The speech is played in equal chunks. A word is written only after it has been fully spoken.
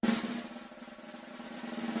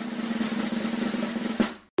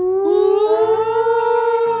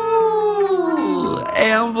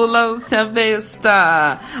ambulância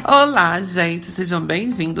besta! Olá, gente, sejam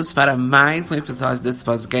bem-vindos para mais um episódio desse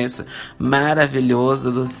podcast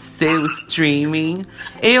maravilhoso do seu streaming.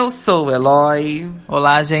 Eu sou o Eloy.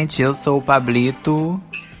 Olá, gente, eu sou o Pablito.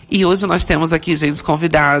 E hoje nós temos aqui, gente,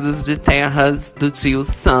 convidados de terras do tio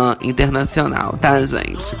Sam Internacional, tá,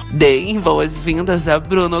 gente? Deem boas-vindas a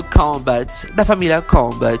Bruno Combate, da família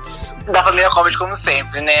Combate. Da família Combate, como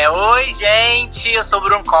sempre, né? Oi, gente, eu sou o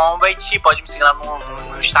Bruno Combate. Pode me seguir lá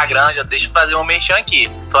no Instagram, já deixa eu fazer um merchan aqui.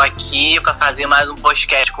 Tô aqui pra fazer mais um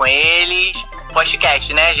podcast com eles.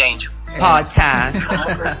 Podcast, né, gente? Podcast.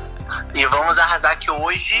 E vamos arrasar que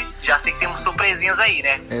hoje, já sei que temos surpresinhas aí,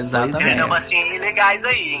 né? Exatamente. Tem negocinhos legais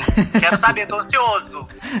aí, hein? Quero saber, tô ansioso.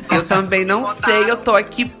 Eu também não sei, eu tô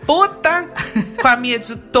aqui puta com a minha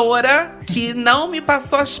editora que não me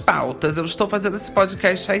passou as pautas. Eu estou fazendo esse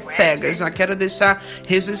podcast às cegas, já quero deixar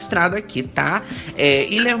registrado aqui, tá?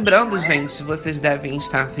 E lembrando, gente, vocês devem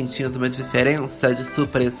estar sentindo uma diferença de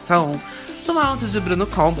supressão no áudio de Bruno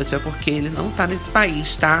Combate, é porque ele não tá nesse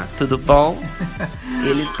país, tá? Tudo bom?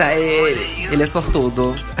 Ele é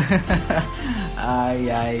sortudo.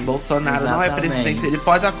 Ai. Bolsonaro Exatamente. não é presidente. Ele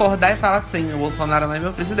pode acordar e falar assim: o Bolsonaro não é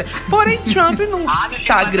meu presidente. Porém, Trump não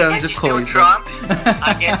tá grande coisa.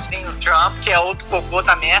 A gente tem o Trump, que é outro cocô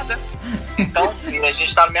da merda. Então, filho, a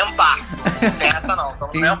gente tá no mesmo barco. Não tem essa não,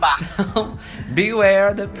 estamos no mesmo barco. Então,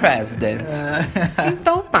 beware the president.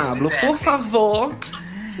 Então, Pablo, por favor,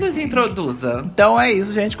 nos introduza. Então é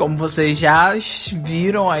isso, gente. Como vocês já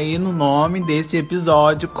viram aí no nome desse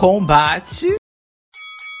episódio, Combate,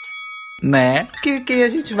 né? Que a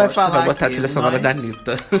gente vai falar. Vai botar a aqui. trilha sonora Nós da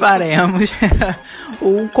Anitta. Faremos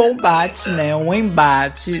um combate, né? Um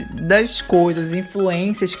embate das coisas,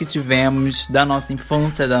 influências que tivemos da nossa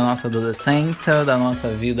infância, da nossa adolescência, da nossa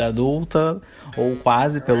vida adulta, ou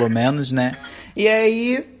quase, pelo menos, né? E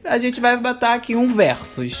aí, a gente vai botar aqui um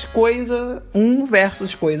versus coisa 1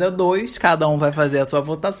 versus coisa 2. Cada um vai fazer a sua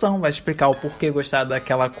votação, vai explicar o porquê gostar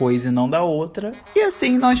daquela coisa e não da outra. E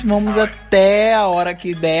assim nós vamos até a hora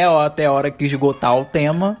que der, ou até a hora que esgotar o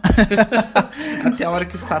tema. Até a hora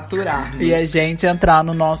que saturar. E a gente entrar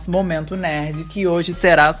no nosso momento nerd, que hoje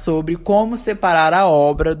será sobre como separar a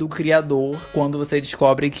obra do criador quando você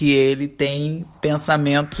descobre que ele tem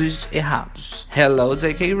pensamentos errados. Hello,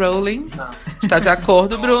 J.K. Rowling. Está de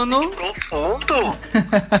acordo, Bruno? Que profundo!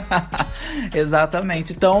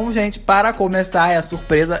 Exatamente. Então, gente, para começar, é a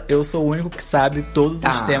surpresa. Eu sou o único que sabe todos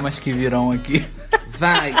os temas que virão aqui.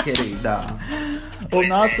 Vai, querida. O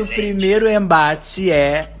nosso primeiro embate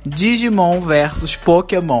é Digimon versus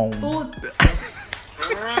Pokémon.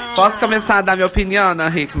 Posso começar a dar minha opinião, Ana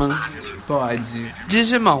Hickman? Pode.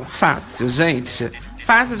 Digimon, fácil, gente.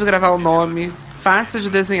 Fácil de gravar o nome, fácil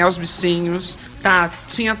de desenhar os bichinhos. Tá,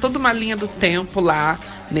 tinha toda uma linha do tempo lá.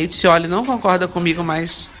 Nate Olli não concorda comigo,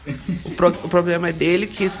 mas o problema é dele,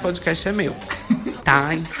 que esse podcast é meu.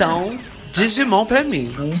 Tá, então, Digimon pra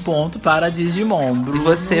mim. 1 ponto para Digimon. E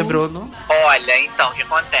você, Bruno? Olha, então, o que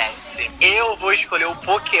acontece? Eu vou escolher o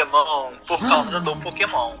Pokémon por causa do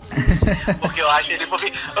Pokémon. Porque eu acho ele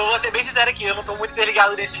fofinho. Eu vou ser bem sincero aqui, eu não tô muito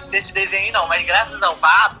interligado nesse desenho não, mas graças ao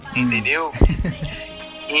Pablo, entendeu?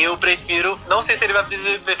 Eu prefiro, não sei se ele vai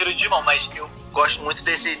preferir o Digimon, mas eu gosto muito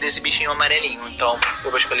desse bichinho amarelinho, então eu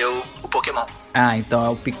vou escolher o Pokémon. Ah, então é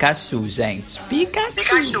o Pikachu, gente.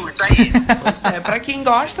 Pikachu, isso aí. Pra quem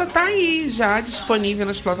gosta, tá aí já disponível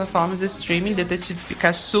nas plataformas de streaming, Detetive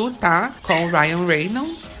Pikachu, tá? Com o Ryan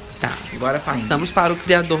Reynolds. Tá, agora passamos para o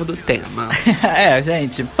criador do tema.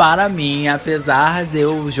 Gente, para mim, apesar de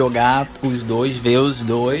eu jogar os dois, ver os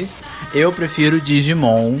dois, eu prefiro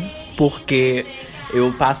Digimon, porque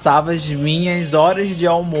eu passava as minhas horas de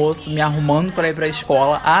almoço me arrumando pra ir pra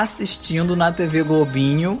escola, assistindo na TV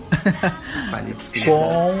Globinho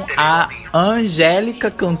com a Angélica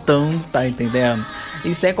cantando, tá entendendo?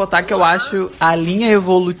 E sem contar que eu acho a linha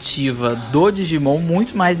evolutiva do Digimon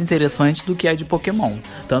muito mais interessante do que a de Pokémon.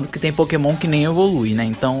 Tanto que tem Pokémon que nem evolui, né?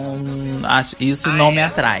 Então, isso não me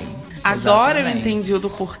atrai. Agora Exatamente. eu entendi do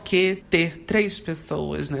porquê ter 3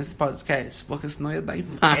 pessoas nesse podcast, porque senão ia dar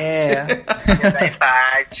empate. Ia dar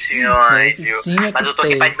empate, óbvio. Mas eu tô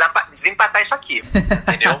aqui pra desempatar isso aqui,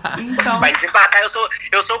 entendeu? Então, Pra desempatar,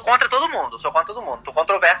 eu sou contra todo mundo. Tô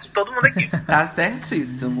controverso de todo mundo aqui. tá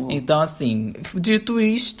certíssimo. Então, assim, dito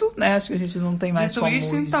isto, né? Acho que a gente não tem mais Dito como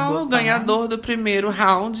isso, então, esgotar. o ganhador do primeiro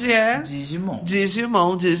round é Digimon.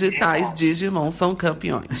 Digimon digitais. Digimon são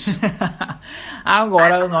campeões.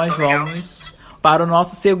 Agora nós vamos para o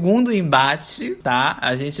nosso segundo embate, tá?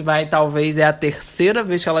 A gente vai, talvez, é a terceira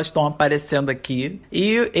vez que elas estão aparecendo aqui.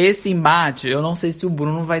 E esse embate, eu não sei se o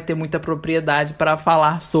Bruno vai ter muita propriedade para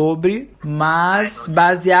falar sobre, mas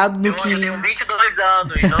baseado no que... Eu tenho 22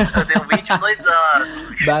 anos, eu tenho 22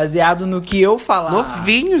 anos. Baseado no que eu falar...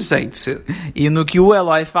 Novinho, gente. E no que o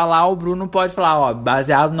Eloy falar, o Bruno pode falar, ó,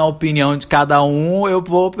 baseado na opinião de cada um, eu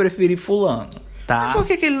vou preferir fulano, tá? Mas por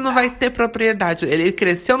que ele não vai ter propriedade? Ele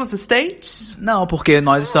cresceu nos States? Não, porque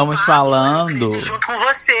nós estamos falando... Eu cresci junto com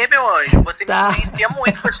você, meu anjo. Você Tá. me conhecia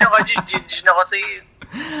muito com esse negócio de negócio aí.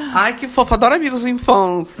 Ai, que fofo. Adoro amigos de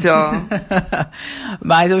infância.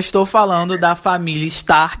 Mas eu estou falando da família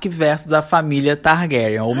Stark versus a família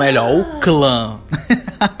Targaryen. Ou melhor, o clã.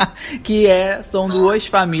 Que são duas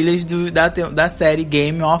famílias da série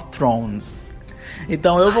Game of Thrones.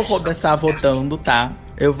 Então eu vou começar votando, tá?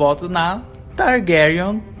 Eu voto na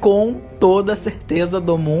Targaryen com toda a certeza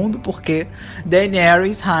do mundo, porque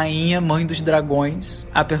Daenerys, rainha, mãe dos dragões,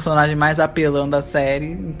 a personagem mais apelão da série.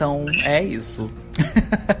 Então é isso.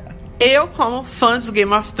 Eu, como fã de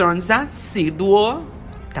Game of Thrones assíduo,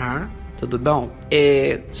 tá? Tudo bom?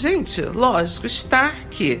 Gente, lógico,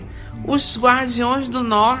 Stark, os Guardiões do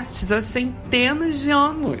Norte há centenas de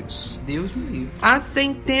anos. Deus me livre. Há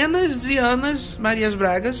centenas de anos, Marias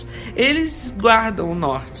Bragas, eles guardam o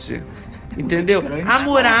Norte. Entendeu? A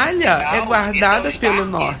muralha é guardada pelo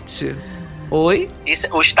Norte. Oi?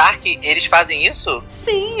 O Stark, eles fazem isso?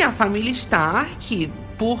 Sim, a família Stark,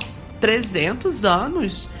 por 300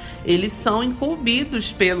 anos, eles são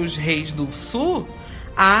incumbidos pelos reis do sul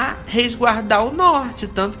a resguardar o norte.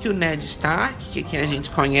 Tanto que o Ned Stark, que quem a gente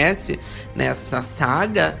conhece nessa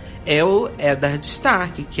saga, é o Eddard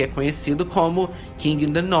Stark, que é conhecido como King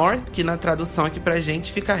in the North, que na tradução aqui pra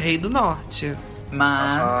gente fica Rei do Norte.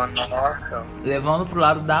 Mas, nossa, levando pro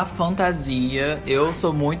lado da fantasia, eu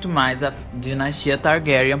sou muito mais a dinastia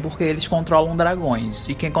Targaryen, porque eles controlam dragões.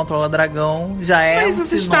 E quem controla dragão já é Mas um os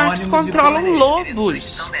sinônimo Starks de controlam poder.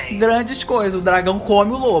 lobos. Grandes coisas, o dragão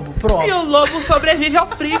come o lobo, pronto. E o lobo sobrevive ao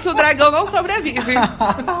frio, que o dragão não sobrevive.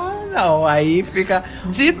 Não, aí fica...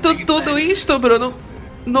 Dito tudo isto, Bruno,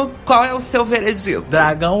 qual é o seu veredito?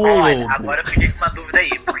 Dragão ou olha, lobo? agora eu fiquei com uma dúvida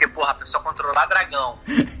aí, porque, porra, a pessoa controlar dragão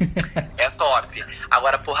é top.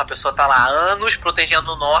 Agora, porra, a pessoa tá lá há anos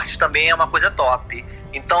protegendo o norte também é uma coisa top.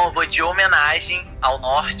 Então eu vou de homenagem ao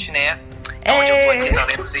norte, né? Onde eu vou aqui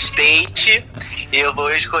também nos States, e eu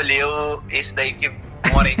vou escolher esse daí que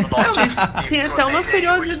mora aí no norte. Tem até uma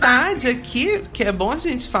curiosidade aqui, que é bom a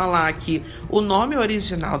gente falar que o nome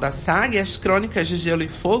original da saga é As Crônicas de Gelo e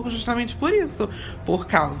Fogo, justamente por isso. Por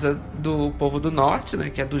causa do povo do norte, né,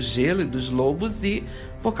 que é do gelo e dos lobos, e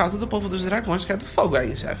por causa do povo dos dragões, que é do fogo.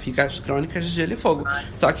 Aí já fica As Crônicas de Gelo e Fogo.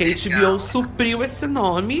 Só que a HBO supriu esse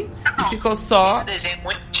nome e ficou só... Esse desenho é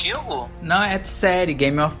muito antigo? Não, é série,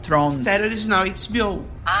 Game of Thrones. Série original HBO.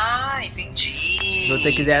 Ah, entendi. Se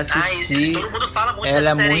você quiser assistir, todo mundo fala muito ela é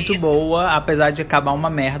dessa série muito aí. boa, apesar de acabar uma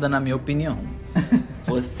merda, na minha opinião.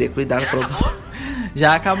 Você, cuidado pra outro...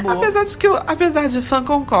 Já acabou. Apesar de fã,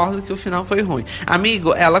 concordo que o final foi ruim.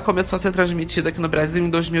 Amigo, ela começou a ser transmitida aqui no Brasil em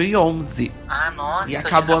 2011. Ah, nossa. E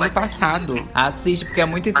acabou ano tinha acabado de passado. assistir. Assiste, porque é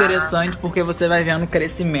muito interessante, porque você vai vendo o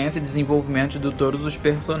crescimento e desenvolvimento de todos os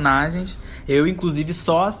personagens. Eu, inclusive,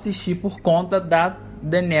 só assisti por conta da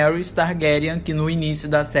Daenerys Targaryen, que no início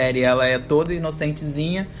da série ela é toda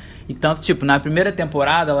inocentezinha. E tanto, tipo, na primeira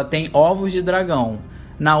temporada ela tem ovos de dragão.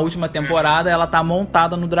 Na última temporada, ela tá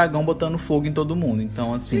montada no dragão, botando fogo em todo mundo.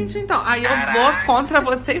 Então, assim... Gente, então, aí eu vou contra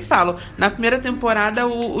você e falo. Na primeira temporada,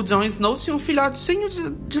 o Jon Snow tinha um filhotinho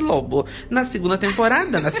de lobo. Na segunda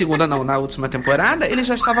temporada, na última temporada, ele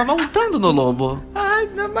já estava montando no lobo. Ai,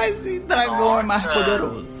 não, mas o dragão é mais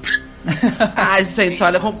poderoso. Ai, gente,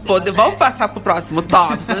 olha, vamos passar pro próximo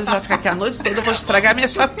top. Senão a gente vai ficar aqui a noite toda, eu vou estragar minha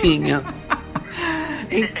chapinha.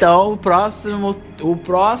 Então, o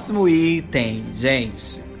próximo item,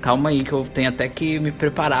 gente, calma aí que eu tenho até que me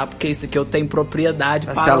preparar, porque isso aqui eu tenho propriedade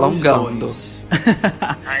Tá para se alongando. os dois.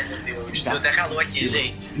 Ai, meu Deus. Deu até calor aqui,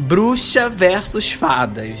 gente. Bruxa versus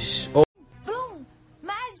fadas. Boom!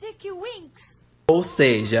 Magic Winks! Ou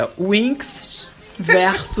seja, Winx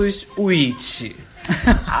versus Witch.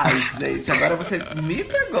 Ai, gente, agora você me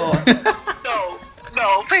pegou.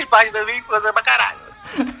 Não, fez parte da minha infância pra caralho.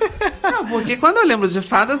 Não, porque quando eu lembro de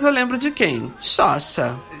fadas, eu lembro de quem?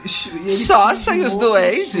 Xoxa. Ele Xoxa e os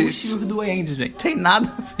duendes? Xuxa e os duendes, gente. Tem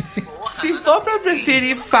nada a ver. Se for pra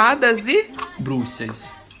preferir fadas e...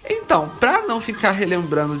 Bruxas. Então, pra não ficar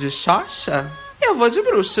relembrando de Xoxa, eu vou de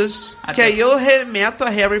bruxas. Até- Que aí eu remeto a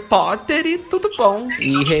Harry Potter e tudo bom.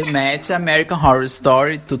 E remete a American Horror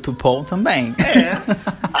Story, Tutupom também. É.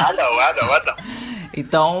 Ah, não.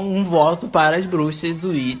 Então, um voto para as bruxas,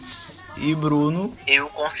 Witch e Bruno. Eu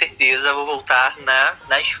com certeza vou voltar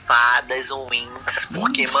nas fadas ou Winx,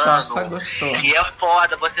 porque, Xoxa mano, gostou. e é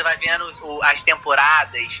foda, você vai vendo as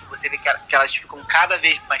temporadas, você vê que elas ficam cada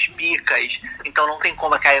vez mais picas, então não tem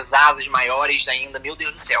como aquelas asas maiores ainda, meu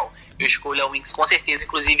Deus do céu. Eu escolho a Winx com certeza,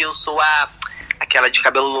 inclusive eu sou aquela de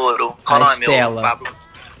cabelo louro. Qual o nome, Estela. Pablo?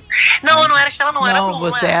 Não, eu não era Estela, não, era Blue. Não,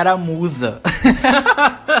 você era a musa.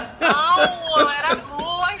 Não, eu era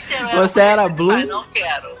Blue, Estela. Você era Blue? Ai, não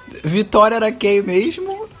quero. Vitória era quem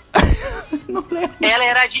mesmo? Não lembro. Ela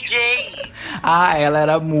era DJ. Ah, ela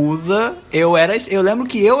era musa. Eu lembro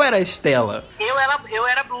que eu era a Estela. Eu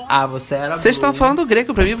era Blue. Ah, você era Vocês Blue. estão falando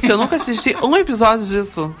grego pra mim, porque eu nunca assisti um episódio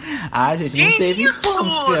disso. Ah, gente, não Que teve isso?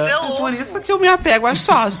 infância. Você é louco. Por isso que eu me apego à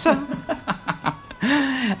Xoxa.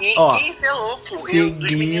 E Ó, quem é louco? Dos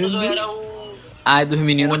seguindo- meninos eu era o... Ai, dos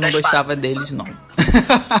meninos O eu não das gostava fadas. deles, não.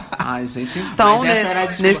 Ai, gente, então, Mas essa era a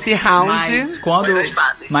desculpa. nesse round...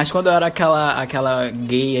 Mas quando eu era aquela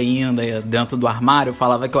gay ainda dentro do armário, eu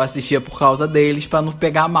falava que eu assistia por causa deles, pra não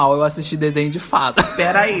pegar mal eu assistir desenho de fada.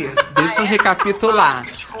 Peraí, deixa eu recapitular.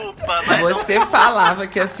 Desculpa, mas não... Você falava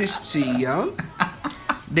que assistia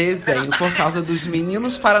desenho por causa dos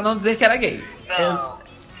meninos para não dizer que era gay. Não.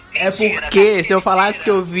 É Mentira, porque tá? se eu falasse Mentira. que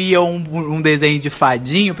eu via um desenho de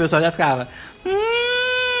fadinho, o pessoal já ficava...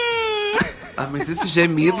 Ah, mas esse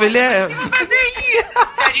gemido, ele é... Mas aí,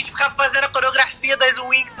 se a gente ficar fazendo a coreografia das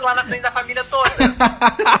Winx lá na frente da família toda.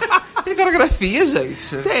 Tem coreografia,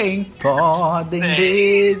 gente? Tem. Podem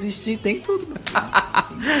desistir, tem tudo.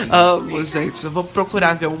 Amo, gente. Eu vou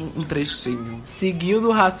procurar ver um trechinho. Seguindo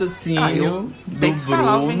o raciocínio do Tem que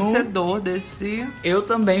falar o Bruno, vencedor desse... eu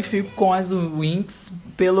também fico com as Winx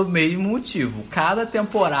pelo mesmo motivo. Cada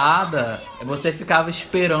temporada, você ficava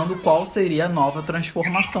esperando qual seria a nova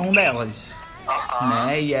transformação delas.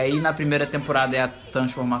 Né? E aí na primeira temporada é a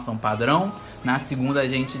transformação padrão, na segunda a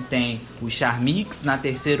gente tem o Charmix, na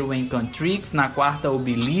terceira o Encantrix, na quarta o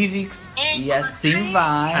Believix, e assim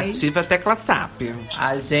vai. Ativa a tecla SAP.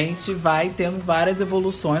 A gente vai tendo várias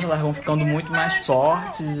evoluções, elas vão ficando muito mais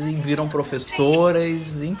fortes e viram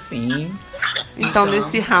professoras, enfim. Então,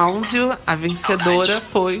 nesse round, a vencedora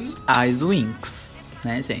foi... As Winx,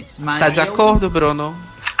 né, gente? Mas Tá de eu acordo, Bruno?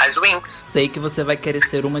 As Winx. sei que você vai querer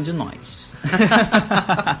ser uma de nós.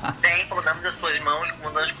 Tem, colocamos as suas mãos com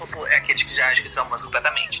mudança de corpo. É aqueles que já esqueceram a música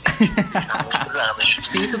completamente. Né? Há muitos anos.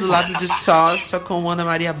 Fico do lado de Xoxa com Ana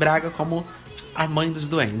Maria Braga como a mãe dos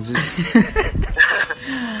duendes.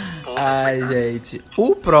 Ai, gente.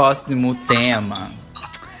 O próximo tema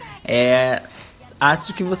é...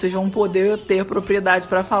 Acho que vocês vão poder ter propriedade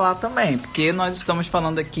pra falar também. Porque nós estamos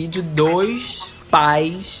falando aqui de dois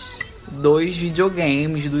pais, dois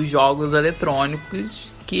videogames, dos jogos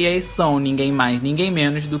eletrônicos, que são ninguém mais, ninguém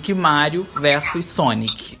menos do que Mario versus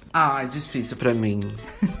Sonic. Ah, difícil pra mim.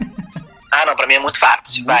 Ah, não, pra mim é muito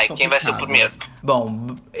fácil. Vai, Muito quem vai ser o complicado. primeiro?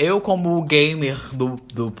 Bom, eu como gamer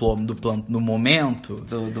do momento,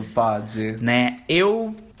 Do pod. né,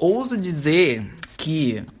 eu ouso dizer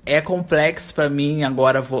que é complexo pra mim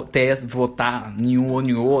agora votar em um ou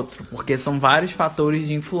em outro, porque são vários fatores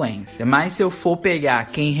de influência. Mas se eu for pegar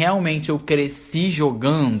quem realmente eu cresci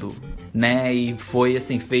jogando, né, e foi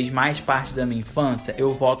assim, fez mais parte da minha infância,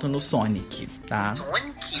 eu voto no Sonic, tá?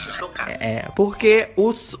 Sonic, eu sou o cara. Porque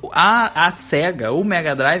a Sega, o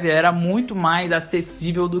Mega Drive, era muito mais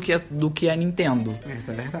acessível do que a Nintendo.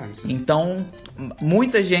 Essa é verdade. Então,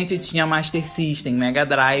 muita gente tinha Master System, Mega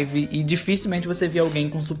Drive, e dificilmente você via alguém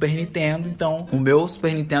com Super Nintendo. Então, o meu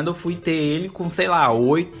Super Nintendo eu fui ter ele com, sei lá,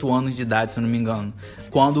 8 anos de idade, se eu não me engano.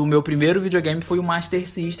 Quando o meu primeiro videogame foi o Master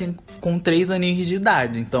System com 3 aninhos de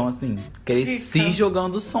idade. Então, assim, cresci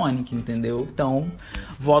jogando Sonic, entendeu? Então,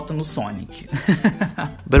 voto no Sonic.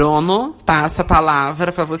 Bruno, passa a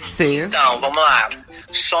palavra pra você. Então, vamos lá.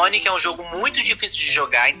 Sonic é um jogo muito difícil de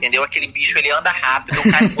jogar, entendeu? Aquele bicho, ele anda rápido,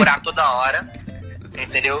 cai no buraco toda hora.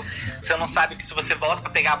 Entendeu? Você não sabe que se você volta pra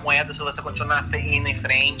pegar a moeda, se você continuar indo em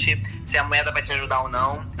frente, se a moeda vai te ajudar ou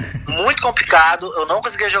não. Muito complicado. Eu não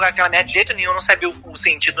conseguia jogar aquela merda de jeito nenhum, não sabia o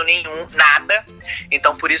sentido nenhum, nada.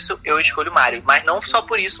 Então por isso eu escolho Mario. Mas não só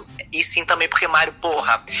por isso, e sim também porque Mario,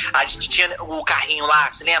 porra, a gente tinha o carrinho lá,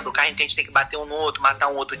 você lembra? O carrinho que a gente tem que bater um no outro, matar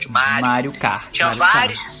um outro de Mario. Mario Kart. Tinha Mario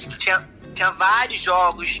vários, Kart. tinha vários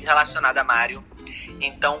jogos relacionados a Mario.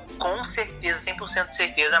 Então, com certeza, 100% de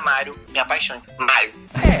certeza, Mario, minha paixão. Mario.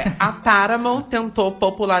 A Paramount tentou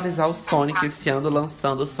popularizar o Sonic esse ano,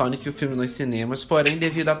 lançando o Sonic, o filme, nos cinemas. Porém,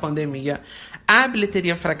 devido à pandemia, a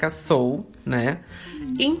bilheteria fracassou, né?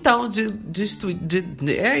 Então,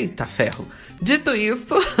 eita ferro. Dito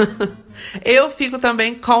isso, eu fico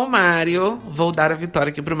também com o Mario. Vou dar a vitória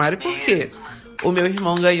aqui pro Mario, por quê? O meu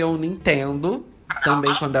irmão ganhou um Nintendo,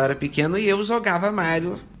 também quando eu era pequeno, e eu jogava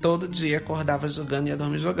Mario todo dia, acordava jogando e ia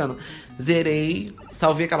dormir jogando. Zerei,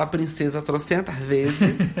 salvei aquela princesa trocentas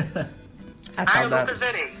vezes. Eu nunca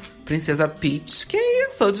zerei. Princesa Peach, que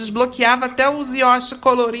isso? Eu desbloqueava até os Yoshi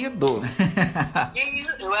colorido.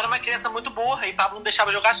 Eu era uma criança muito burra e Pablo não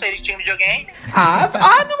deixava jogar só ele tinha videogame.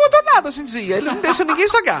 Não mudou nada hoje em dia. Ele não deixa ninguém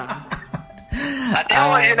jogar. Até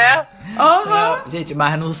hoje, né? Gente,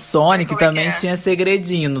 mas no Sonic também tinha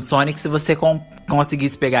segredinho. No Sonic, se você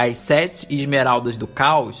conseguisse pegar as 7 esmeraldas do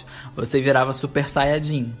caos, você virava Super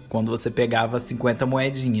Saiyajin. Quando você pegava 50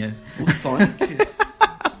 moedinhas. O Sonic?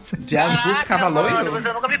 De azul ficava loiro? Mano,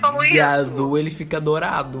 você nunca me falou isso. De azul ele fica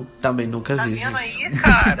dourado. Também nunca vi, Tá vendo gente. aí,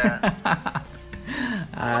 cara?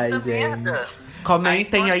 Ai, Puta gente. merda.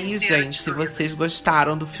 Comentem Ai, aí, nossa, gente, se vocês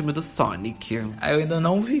gostaram do filme do Sonic. Eu ainda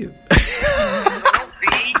não vi. Eu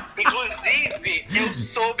vi. Inclusive, eu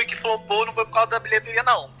soube que flopou, não foi por causa da bilheteria,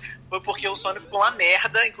 não. Foi porque o Sonic ficou uma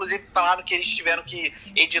merda. Inclusive, falaram que eles tiveram que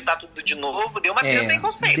editar tudo de novo. Deu uma treta em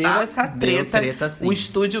conceito, deu tá? essa Deu treta. treta, sim. O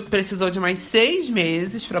estúdio precisou de mais 6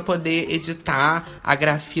 meses pra poder editar a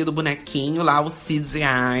grafia do bonequinho, lá o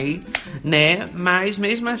CGI, né? Mas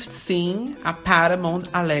mesmo assim, a Paramount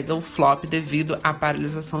alega o flop devido à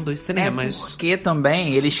paralisação dos cinemas. Porque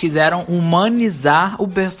também eles quiseram humanizar o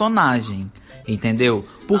personagem. Entendeu?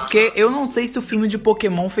 Porque eu não sei se o filme de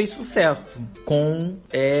Pokémon fez sucesso com...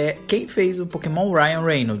 quem fez o Pokémon? Ryan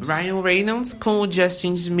Reynolds. Ryan Reynolds com o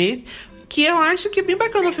Justin Smith, que eu acho que é bem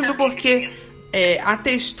bacana o filme, porque a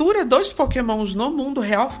textura dos Pokémons no mundo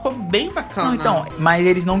real ficou bem bacana. Não, então, mas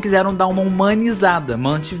eles não quiseram dar uma humanizada,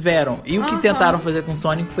 mantiveram. E o que tentaram fazer com o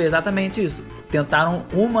Sonic foi exatamente isso. Tentaram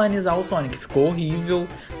humanizar o Sonic, ficou horrível,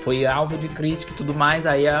 foi alvo de crítica e tudo mais.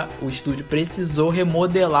 Aí o estúdio precisou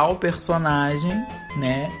remodelar o personagem,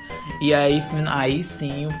 né? E aí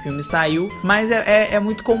sim o filme saiu. Mas é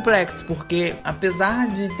muito complexo, porque apesar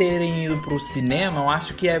de terem ido pro cinema, eu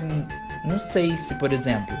acho que não sei se, por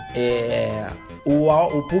exemplo,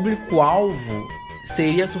 o público-alvo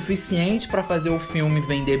seria suficiente pra fazer o filme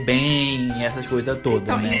vender bem, essas coisas todas,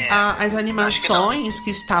 Então, né? as animações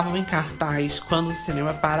que estavam em cartaz quando o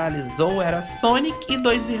cinema paralisou era Sonic e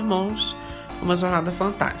Dois Irmãos, Uma Jornada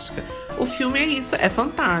Fantástica. O filme é isso, é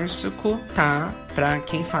fantástico, tá? Pra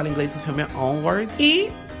quem fala inglês, o filme é Onward.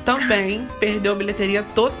 E também perdeu bilheteria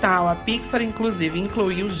total. A Pixar, inclusive,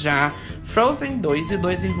 incluiu já Frozen 2 e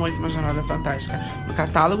Dois Irmãos e Uma Jornada Fantástica no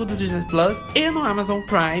catálogo do Disney Plus e no Amazon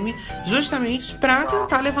Prime, justamente pra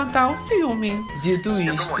tentar levantar o filme.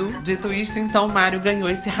 Dito isto, então Mario ganhou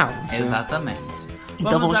esse round. Exatamente.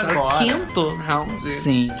 Então vamos para o quinto round.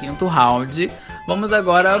 Sim, quinto round. Vamos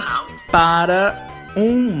agora para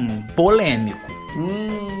um polêmico.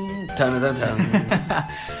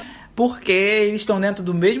 Porque eles estão dentro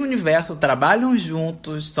do mesmo universo, trabalham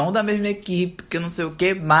juntos, são da mesma equipe, que não sei o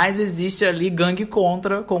que, mas existe ali gangue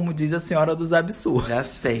contra, como diz a Senhora dos Absurdos. Já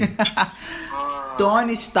sei.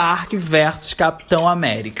 Tony Stark versus Capitão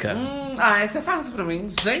América. Essa é fácil pra mim,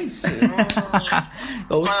 gente.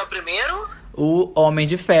 Qual é o primeiro? O Homem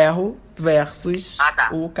de Ferro versus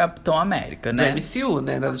o Capitão América, né? Do MCU,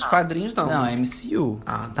 né? Não é dos quadrinhos, não. Não, é MCU,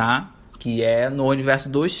 tá? Que é no universo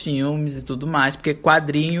dos filmes e tudo mais. Porque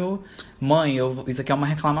quadrinho... Mãe, isso aqui é uma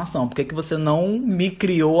reclamação. Por que você não me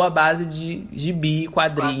criou a base de gibi,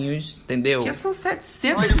 quadrinhos, entendeu? Porque são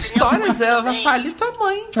 700 histórias, ela vai falir tua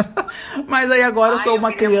mãe. Mas aí agora eu sou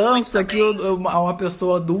uma criança, uma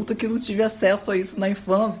pessoa adulta que não tive acesso a isso na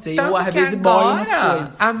infância. Tanto e eu às vezes boio umas coisas.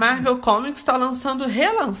 A Marvel Comics tá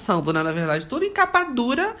relançando, né, na verdade, tudo em capa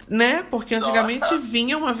dura, né? Porque antigamente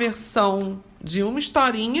vinha uma versão de uma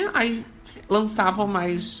historinha, aí lançavam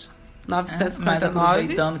mais 959. Mas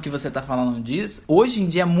aproveitando que você tá falando disso, hoje em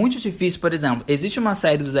dia é muito difícil, por exemplo, existe uma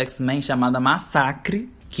série dos X-Men chamada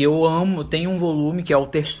Massacre, que eu amo, tem um volume que é o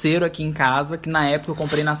terceiro aqui em casa, que na época eu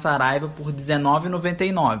comprei na Saraiva por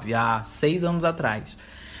R$19,99, há 6 anos atrás.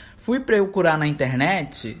 Fui procurar na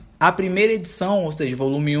internet, a primeira edição, ou seja,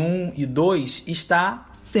 volume 1 e 2, está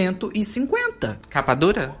 150. Capa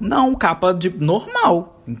dura? Não, capa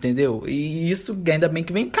normal, entendeu? E isso ainda bem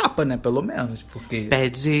que vem capa, né? Pelo menos, porque...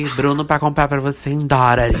 Pede Bruno pra comprar pra você em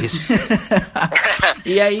dólares.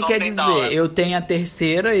 E aí, quer dizer, eu tenho a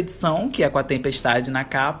terceira edição, que é com a Tempestade na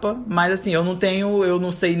capa, mas assim, eu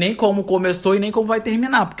não sei nem como começou e nem como vai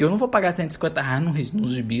terminar, porque eu não vou pagar R$150 no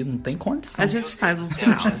gibi, não tem condição. A gente faz um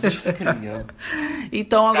final, a gente cria.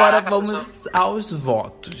 Então agora vamos aos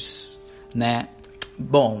votos, né?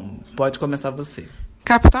 Bom, pode começar você.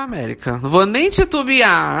 Capitão América. Não vou nem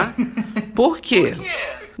titubear. Por quê?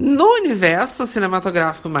 No universo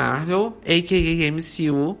cinematográfico Marvel, a.k.a.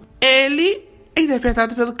 MCU, ele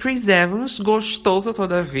Interpretado pelo Chris Evans, gostoso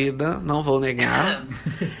toda a vida, não vou negar.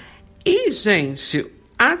 E, gente,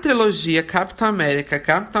 a trilogia Capitão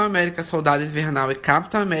América Soldado Invernal e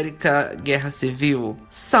Capitão América Guerra Civil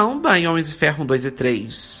samba em Homem de Ferro 1, 2 e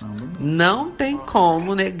 3. Não tem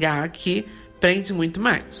como negar que prende muito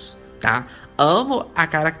mais, tá? Amo a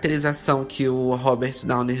caracterização que o Robert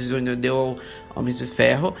Downey Jr. deu ao Homem de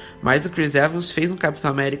Ferro, mas o Chris Evans fez um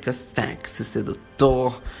Capitão América sexy,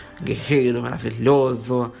 sedutor, guerreiro,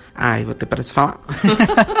 maravilhoso. Ai, vou ter para te falar.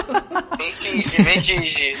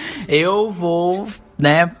 Vertige. Eu vou,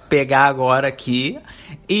 pegar agora aqui.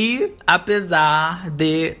 E, apesar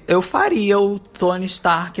de... Eu faria o Tony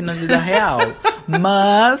Stark na vida real.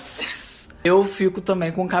 Mas... eu fico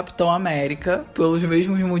também com o Capitão América, pelos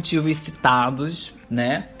mesmos motivos citados,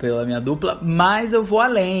 pela minha dupla. Mas eu vou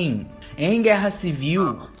além. Em Guerra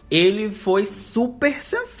Civil, ele foi super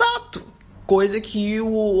sensato. Coisa que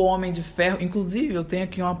o Homem de Ferro... Inclusive, eu tenho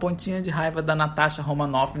aqui uma pontinha de raiva da Natasha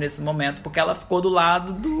Romanoff nesse momento, porque ela ficou do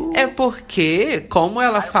lado do... É porque, como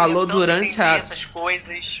ela falou durante a... essas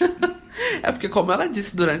coisas. É porque, como ela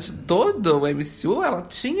disse durante todo o MCU, ela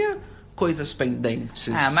tinha coisas pendentes.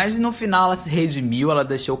 Mas no final ela se redimiu, ela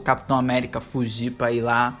deixou o Capitão América fugir pra ir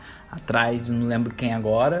lá atrás, não lembro quem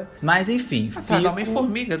agora. Mas enfim, atrás da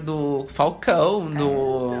Homem-Formiga, do Falcão,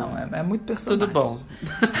 do... Não, é muito personagem. Tudo bom.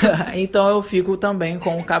 Então eu fico também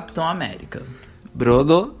com o Capitão América.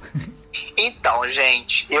 Bruno? Então,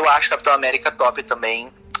 gente, eu acho o Capitão América top também.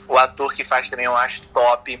 O ator que faz também eu acho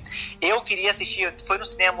top. Eu queria assistir, foi no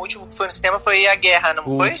cinema, o último que foi no cinema foi A Guerra, não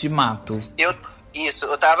foi? Ultimato. Eu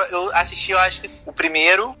assisti, eu acho que o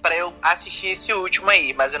primeiro, pra eu assistir esse último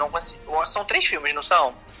aí, mas eu não consegui. São 3 filmes, não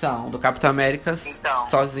são? São, do Capitão América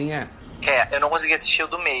sozinha. Eu não consegui assistir o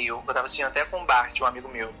do meio. Eu tava assistindo até com o Bart, um amigo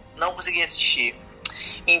meu. Não consegui assistir.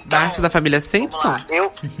 Então, Bart da família Simpson?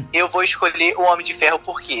 Eu vou escolher o Homem de Ferro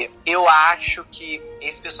porque eu acho que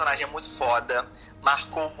esse personagem é muito foda.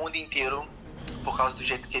 Marcou o mundo inteiro por causa do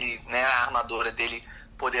jeito que ele, a armadura dele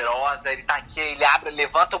poderosa, ele tá aqui, ele abre,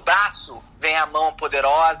 levanta o braço, vem a mão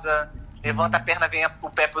poderosa, levanta a perna, vem o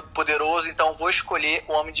pé poderoso, então vou escolher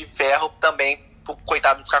o Homem de Ferro também, pro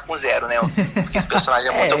coitado não ficar com 0, porque esse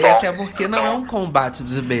personagem é muito bom. Até porque não é um combate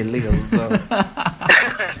de beleza.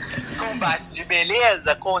 Combate de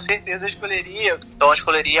beleza, com certeza eu escolheria. Então eu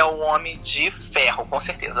escolheria o Homem de Ferro, com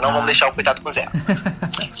certeza. Não vamos deixar o coitado com 0.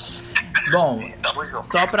 Bom,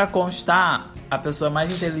 só pra constar, a pessoa mais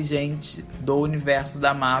inteligente do universo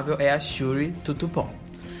da Marvel é a Shuri Tutupom.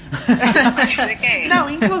 Não,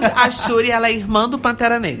 inclusive, a Shuri, ela é irmã do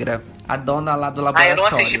Pantera Negra. A dona lá do laboratório. Eu não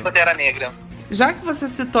assisti Pantera Negra. Já que você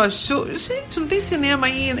citou a Shuri... Gente, não tem cinema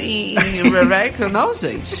aí em Rebecca, não,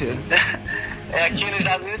 gente? Aqui nos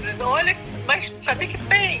Estados Unidos, não, olha, mas sabia que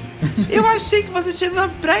tem. Eu achei que você tinha na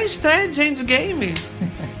pré-estreia de Endgame.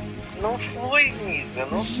 Não foi, amiga,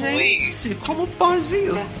 não Gente, foi. Como pode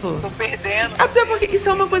isso? Tô perdendo. Até porque isso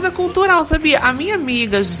é uma coisa cultural, sabia? A minha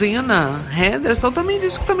amiga Gina Henderson também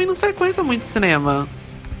diz que também não frequenta muito cinema.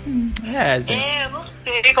 Gente. Eu não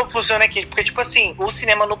sei como funciona aqui, porque, tipo assim, o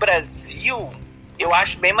cinema no Brasil, eu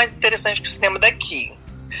acho bem mais interessante que o cinema daqui.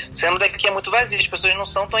 O cinema daqui é muito vazio, as pessoas não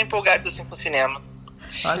são tão empolgadas assim com o cinema.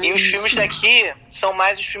 E os filmes daqui são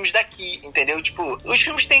mais os filmes daqui, entendeu? Tipo, os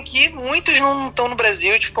filmes tem aqui, muitos não estão no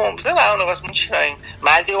Brasil, tipo, sei lá, é um negócio muito estranho.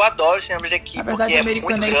 Mas eu adoro os cinemas daqui, na verdade, porque é muito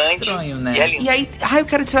grande estranho, e é lindo. E aí, eu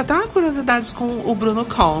quero tirar até uma curiosidade com o Bruno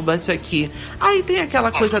Combate aqui. Aí tem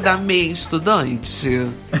aquela coisa da meia estudante.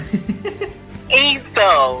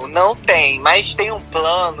 Então, não tem, mas tem um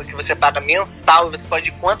plano que você paga mensal e você pode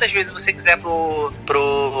ir quantas vezes você quiser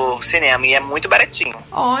pro cinema, e é muito baratinho.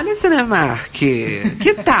 Olha, Cinemark,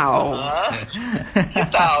 que tal? Que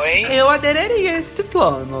tal, hein? Eu aderiria a esse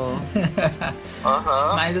plano.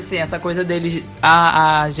 Mas assim, essa coisa deles,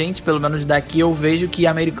 a gente, pelo menos daqui, eu vejo que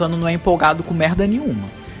americano não é empolgado com merda nenhuma.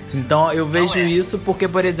 Então eu vejo isso porque,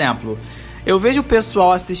 por exemplo, eu vejo o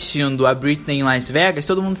pessoal assistindo a Britney em Las Vegas,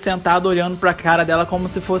 todo mundo sentado olhando pra cara dela como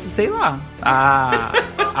se fosse, sei lá,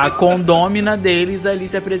 a condômina deles ali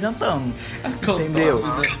se apresentando. Entendeu?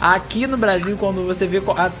 Aqui no Brasil, quando você vê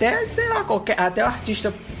até, sei lá, até o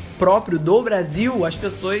artista próprio do Brasil, as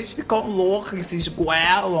pessoas ficam loucas, se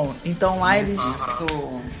esgoelam. Então lá eles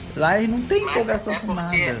não tem empolgação com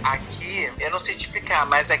nada. Aqui, eu não sei te explicar,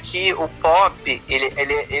 mas aqui o pop, ele,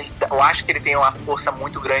 eu acho que ele tem uma força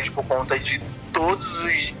muito grande por conta de todos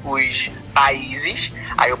os países.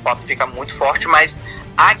 Aí o pop fica muito forte, mas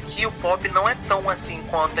aqui o pop não é tão assim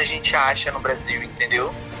quanto a gente acha no Brasil,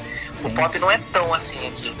 entendeu? O pop não é tão assim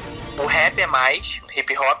aqui. O rap é mais,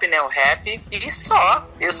 hip hop, né? O rap. E só.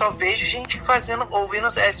 Eu só vejo gente ouvindo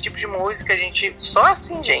esse tipo de música, gente. Só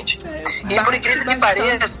assim, gente. E por incrível que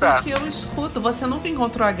pareça. Que eu escuto. Você nunca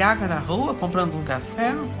encontrou a Gaga na rua comprando um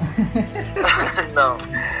café? Não.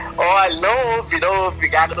 Olha, não ouve,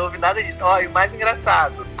 Gaga, não ouve nada disso. Olha, o mais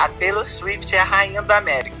engraçado: a Taylor Swift é a rainha da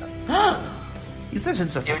América. Isso a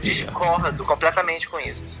gente já sabia. Eu discordo completamente com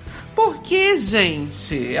isso. Por que,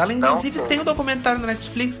 gente? Ela, inclusive, Não, tem um documentário na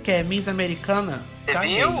Netflix que é Miss Americana. Você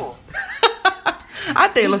viu? A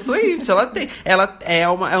Taylor Swift, ela tem. Ela é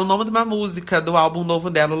o nome de uma música do álbum novo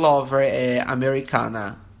dela, Lover, é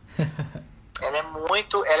Americana. Ela é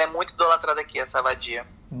muito idolatrada aqui, essa vadia.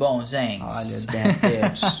 Bom, gente. Olha, that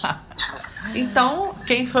bitch. Então,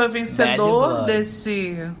 quem foi o vencedor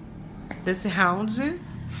desse round?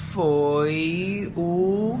 Foi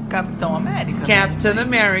o Capitão América. Captain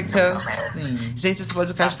America. Sim. Gente, esse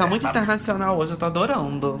podcast tá muito internacional hoje, eu tô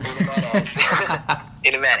adorando.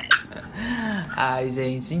 Ele merece. Ai,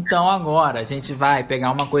 gente. Então agora a gente vai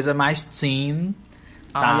pegar uma coisa mais teen.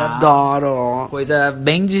 Tá? Ai, adoro. Coisa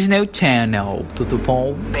bem Disney Channel. Tudo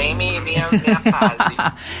bom? Bem minha fase.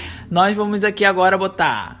 Nós vamos aqui agora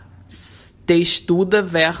botar Textuda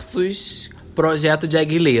versus Projeto de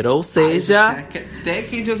Aguilera. Ou seja, até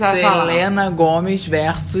quem de usar Selena Gomez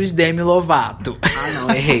versus Demi Lovato. Ah, não,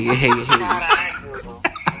 errei. Caralho.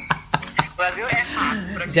 O Brasil é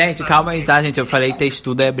fácil pra mim. Gente, calma aí, tá, gente? Eu falei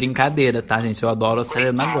textuda é brincadeira, tá, gente? Eu adoro a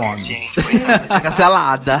Selena Gomez.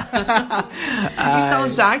 Cancelada. Então,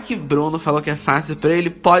 já que Bruno falou que é fácil pra ele,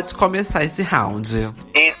 pode começar esse round.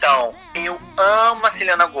 Então, eu amo a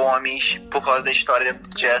Selena Gomez por causa da história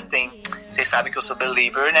do Justin. Vocês sabem que eu sou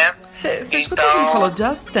believer, né? Você escutou quem falou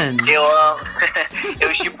Justin? Eu amo.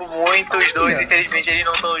 Eu shippo muito os dois, infelizmente eles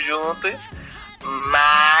não estão juntos.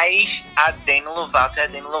 Mas a Demi Lovato é a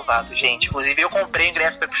Demi Lovato, gente. Inclusive eu comprei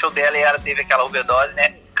ingresso pro show dela e ela teve aquela overdose,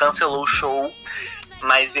 né? Cancelou o show.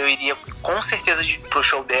 Mas eu iria com certeza pro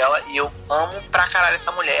show dela. E eu amo pra caralho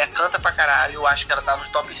essa mulher. Canta pra caralho. Eu acho que ela tá nos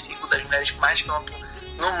top 5 das mulheres que mais cantam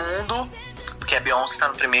no mundo. Porque a Beyoncé tá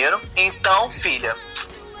no primeiro. Então, filha,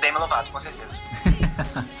 Demi Lovato, com certeza.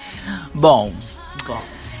 Bom.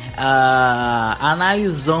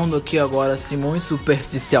 Analisando aqui agora assim muito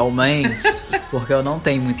superficialmente, porque eu não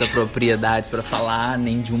tenho muita propriedade pra falar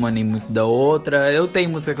nem de uma nem muito da outra. Eu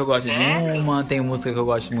tenho música que eu gosto de uma, tenho música que eu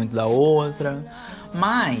gosto muito da outra.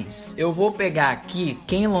 Mas eu vou pegar aqui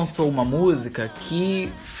quem lançou uma música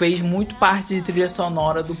que fez muito parte de trilha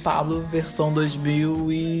sonora do Pablo versão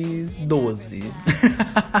 2012.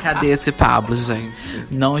 Cadê esse Pablo, gente?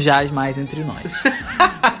 Não jaz mais entre nós.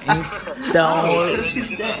 Então,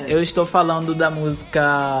 eu estou falando da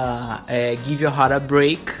música Give Your Heart a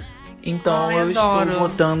Break. Então eu estou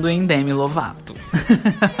votando em Demi Lovato.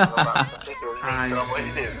 Com certeza, gente, pelo amor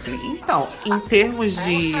de Deus. Então, em termos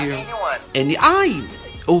de...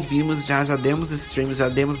 ouvimos já demos streams, já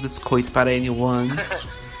demos biscoito para Anyone,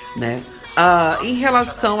 né? Em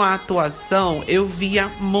relação à atuação, eu via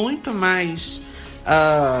muito mais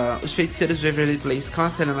Os Feiticeiros de Waverly Place com a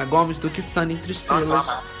Selena Gomez do que Sunny Entre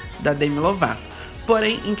Estrelas da Demi Lovato.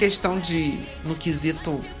 Porém, em questão de, no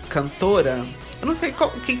quesito cantora, eu não sei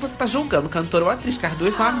quem você tá julgando, cantora ou atriz, que as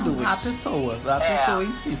duas são as duas. A pessoa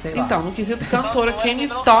em si, sei lá. Então, no quesito cantora, quem me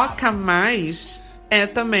toca mais é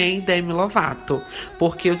também Demi Lovato.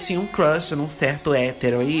 Porque eu tinha um crush num certo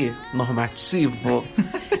hétero aí, normativo.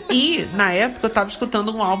 E, na época, eu tava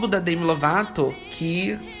escutando um álbum da Demi Lovato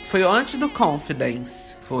que foi antes do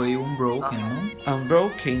Confidence. Foi Unbroken, não?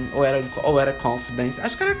 Unbroken? Ou era Confidence?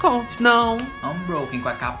 Acho que era Confidence, não. Unbroken, com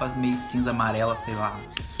a capa meio cinza amarela, sei lá.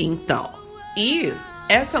 Então, e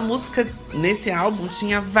essa música, nesse álbum,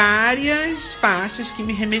 tinha várias faixas que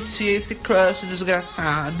me remetiam a esse crush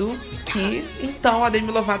desgraçado. Que, então, a Demi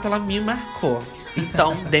Lovato, ela me marcou.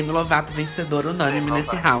 Então, Demi Lovato vencedora unânime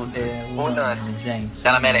nesse round. Unânime, gente.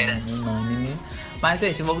 Ela merece. Unânime. Mas,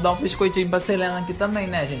 gente, eu vou dar um biscoitinho pra Selena aqui também,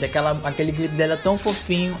 né, gente? Aquele clipe dela tão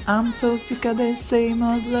fofinho. I'm so sick of the same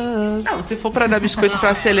old love. Não, se for pra dar biscoito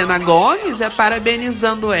pra Selena Gomez, é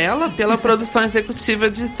parabenizando ela pela produção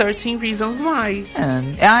executiva de 13 Reasons Why.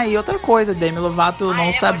 E outra coisa, Demi Lovato eu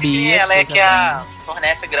não sabia. Ela é que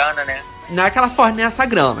fornece grana, né? Não é que ela fornece a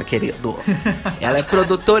grana, querido. Ela é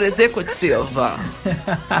produtora executiva.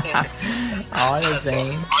 Olha,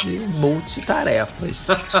 gente, multitarefas.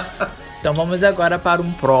 Então vamos agora para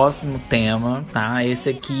um próximo tema, tá? Esse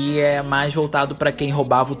aqui é mais voltado para quem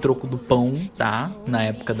roubava o troco do pão, tá? Na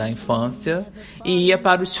época da infância. E ia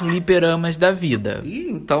para os fliperamas da vida.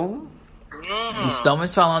 Então...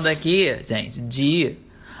 Estamos falando aqui, gente, de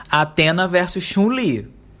Athena versus Chun-Li.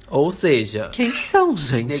 Ou seja, Quem são, The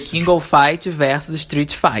gente? King of Fight versus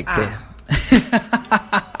Street Fighter.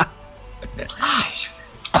 Ai,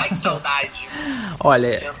 que saudade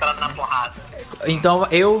Olha, de entrar na porrada. então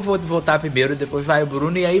eu vou votar primeiro, depois vai o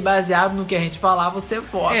Bruno. E aí, baseado no que a gente falar, você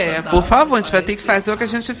vota. É, tá? por favor, a gente vai ter que fazer o que a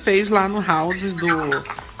gente fez lá no round do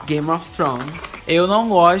Game of Thrones. Eu não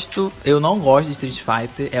gosto de Street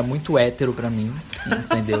Fighter. É muito hétero pra mim,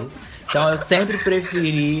 entendeu? Então eu sempre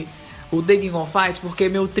preferi o The King of Fight, porque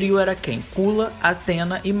meu trio era quem? Kula,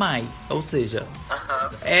 Athena e Mai. Ou seja,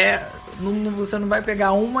 você não vai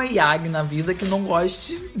pegar uma Yagi na vida que não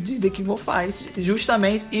goste de The King of Fight.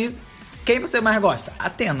 Justamente. E quem você mais gosta?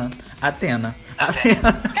 Athena.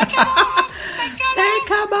 Sem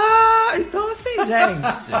acabar! Então assim,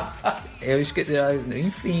 gente,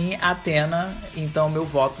 enfim, Athena. Então meu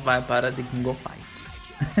voto vai para The King of Fight.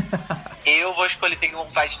 Eu vou escolher The King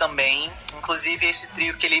of Fight também. Inclusive, esse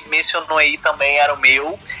trio que ele mencionou aí também era o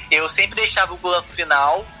meu. Eu sempre deixava o Gulan no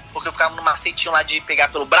final, porque eu ficava no macetinho lá de pegar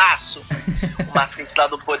pelo braço, o macete lá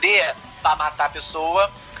do poder, pra matar a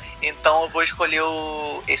pessoa. Então eu vou escolher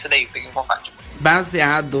esse daí, o The King of Fight.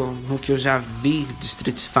 Baseado no que eu já vi de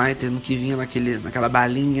Street Fighter, no que vinha naquela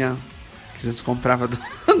balinha que a gente comprava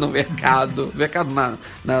no mercado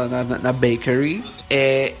na bakery.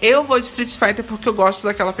 Eu vou de Street Fighter porque eu gosto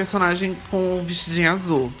daquela personagem com o vestidinho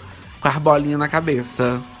azul, com a bolinha na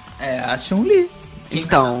cabeça. A Chun-Li.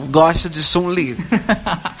 Então, gosto de Chun-Li.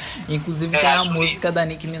 Inclusive tem a música da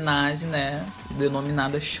Nicki Minaj, né?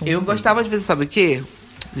 Denominada Chun-Li. Eu gostava de ver, sabe o quê?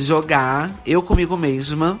 Jogar eu comigo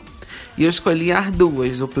mesma. E eu escolhi as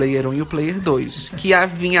duas, o Player 1 e o Player 2. Que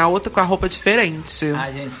vinha a outra com a roupa diferente.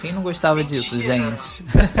 Ah, gente, quem não gostava disso, gente?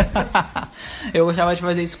 Eu gostava de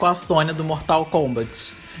fazer isso com a Sônia do Mortal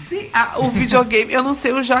Kombat. Sim, o videogame, eu não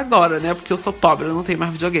sei o já agora, né? Porque eu sou pobre, eu não tenho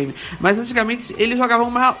mais videogame. Mas antigamente eles jogavam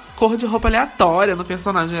uma cor de roupa aleatória no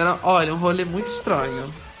personagem. Era, olha, um rolê muito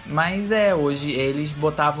estranho. Mas hoje eles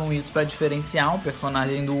botavam isso pra diferenciar um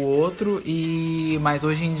personagem do outro. Mas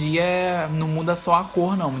hoje em dia não muda só a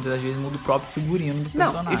cor, não. Muitas das vezes muda o próprio figurino do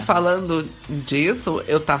personagem. E falando disso,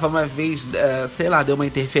 eu tava uma vez, deu uma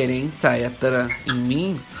interferência hétera em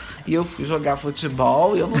mim. E eu fui jogar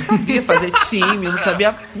futebol e eu não sabia fazer time, eu não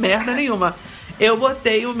sabia merda nenhuma. Eu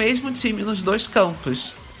botei o mesmo time nos dois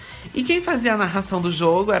campos. E quem fazia a narração do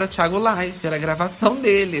jogo era o Thiago Life, era a gravação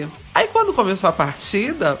dele. Aí quando começou a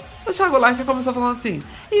partida, o Thiago Life começou falando assim: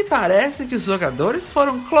 e parece que os jogadores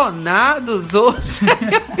foram clonados hoje.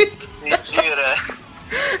 Mentira.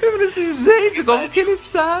 Eu falei assim, gente, como que ele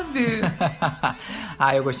sabe?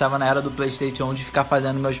 Eu gostava na era do PlayStation de ficar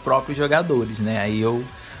fazendo meus próprios jogadores, né? Aí eu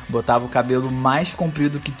botava o cabelo mais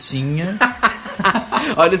comprido que tinha.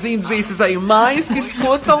 Olha os indícios aí, mães que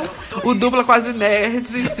escutam o Dupla Quase Nerd.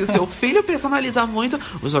 Se o seu filho personalizar muito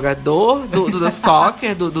o jogador do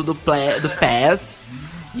soccer, do PES,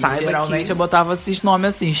 saiba geralmente que... eu botava esses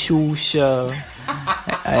nomes assim, Xuxa.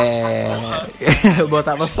 Eu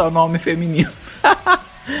botava só nome feminino.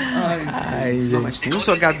 Não, mas tem os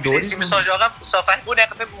jogadores. The Sims só faz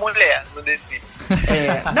boneca mulher no The Sims.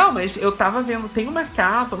 Não, mas eu tava vendo, tem uma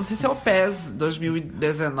capa, não sei se é o PES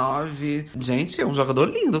 2019. Gente, é um jogador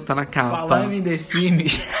lindo que tá na capa. Falando em The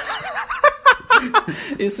Sims,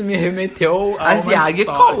 isso me remeteu a a Ziag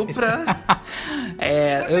compra.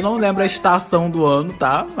 Eu não lembro a estação do ano,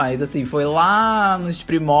 tá? Mas assim, foi lá nos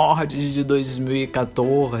primórdios de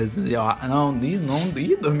 2014. Não,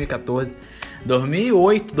 2014.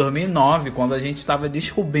 2008, 2009, quando a gente tava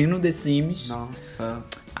descobrindo The Sims. Nossa.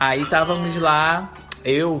 Aí estávamos lá,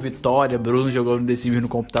 eu, Vitória, Bruno jogando The Sims no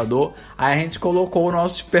computador. Aí a gente colocou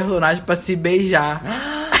nossos personagens pra se beijar.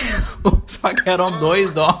 Só que eram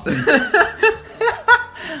dois homens.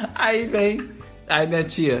 Aí minha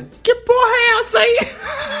tia: que porra é essa aí?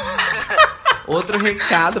 Outro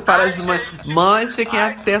recado para as mães, fiquem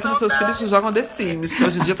atentas nos seus filhos que jogam The Sims, que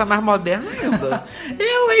hoje em dia tá mais moderno ainda.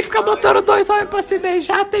 Eu aí ficar botando dois homens pra se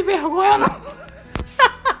beijar, tem vergonha não?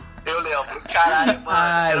 Eu lembro, caralho,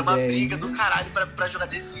 mano. Era uma gente. briga do caralho pra jogar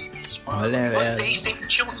The Sims, mano. Olha, vocês sempre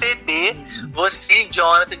tinham CD, você e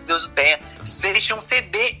Jonathan, que Deus o tenha, vocês tinham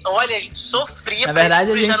CD, olha, a gente sofria. Na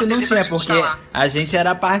verdade a beijar gente no não CD pra tinha, porque instalar. a gente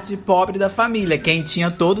era a parte pobre da família. Quem tinha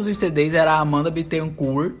todos os CDs era a Amanda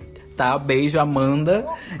Bittencourt, tá? Beijo, Amanda.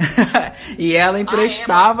 E ela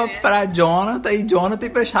emprestava pra Jonathan e Jonathan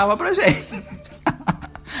emprestava pra gente.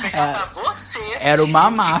 Pra você. Era uma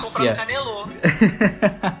que tinha que comprar máfia. no camelô.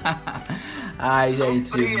 Ai,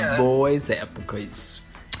 Sofria. gente, boas épocas.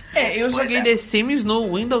 Eu joguei The Sims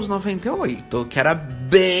no Windows 98, que era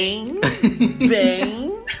bem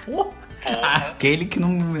Aquele que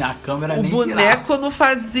não, a câmera O nem boneco virava. não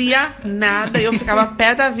fazia nada. Eu ficava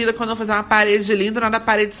pé da vida quando eu fazia uma parede linda, nada, a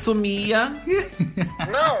parede sumia.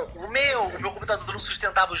 Não, o meu computador não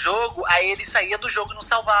sustentava o jogo, aí ele saía do jogo e não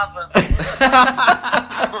salvava.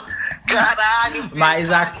 Caralho, filho, Mas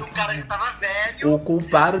o cara já tava velho. o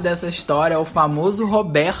culpado dessa história é o famoso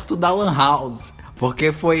Roberto da Lan House.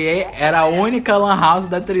 Porque era a única Lan House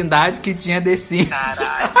da Trindade que tinha The Sims.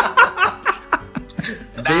 Caralho.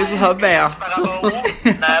 Beijo, Roberto.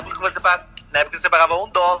 Na época que você pagava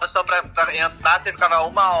 $1 só pra entrar, você ficava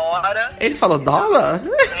 1 hora. Ele falou dólar?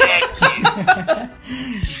 Mac.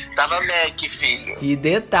 Tava Mac, filho. E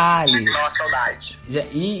detalhe. Nossa, saudade.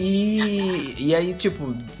 E aí,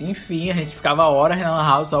 tipo, enfim, a gente ficava horas na Lan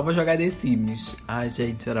House só pra jogar The Sims. Ai,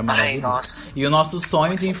 gente, era maravilhoso. Ai, nossa. E o nosso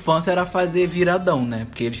sonho de infância era fazer viradão, né?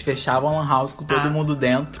 Porque eles fechavam a Lan House com todo mundo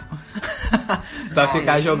dentro. Pra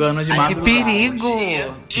ficar jogando de Ai, que madrugada. perigo.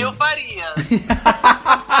 Um dia eu faria.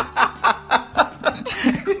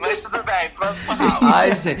 Mas tudo bem, próximo round.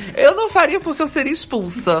 Ai, gente. Eu não faria porque eu seria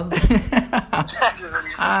expulsa.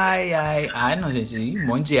 Ai, não, gente. Um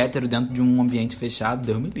monte de hétero dentro de um ambiente fechado,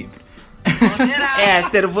 Deus me livre.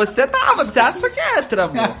 Hétero, você acha que é hétero,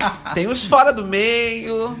 amor. Tem os fora do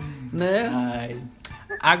meio, né? Ai.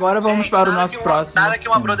 Agora vamos para o nosso próximo. Nada que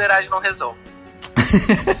uma broderagem não resolva.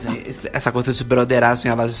 Essa coisa de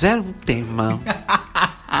broderagem, ela gera um tema.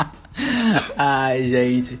 Ai,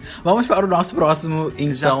 gente. Vamos para o nosso próximo,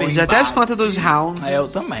 então. Já perdi até as contas dos rounds. Eu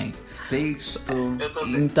também. Sexto. Eu tô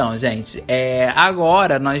vendo. Então, gente,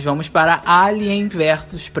 agora nós vamos para Alien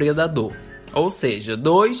versus Predador. Ou seja,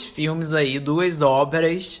 2 filmes aí, 2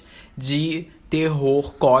 obras de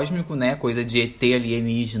terror cósmico, né? Coisa de ET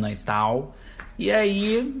alienígena e tal. E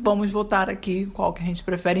aí, vamos votar aqui qual que a gente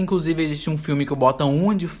prefere. Inclusive, existe um filme que bota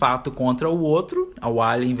um de fato contra o outro. O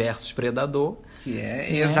Alien versus Predador. Que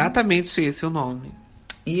é exatamente esse o nome.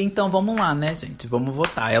 E então, vamos lá, né, gente? Vamos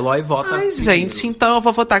votar. Eloy vota Ai, primeiro. gente, então eu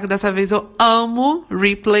vou votar que dessa vez eu amo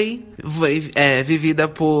Ripley, vivida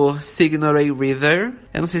por Sigourney Weaver.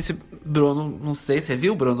 Eu não sei se Bruno, não sei, você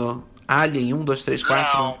viu, Bruno? Alien 1, 2, 3,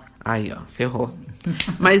 4? Não. Aí, ó, ferrou.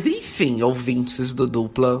 Mas enfim, ouvintes do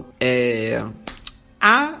Dupla,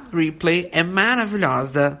 a Ripley é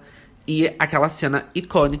maravilhosa. E aquela cena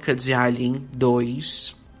icônica de Alien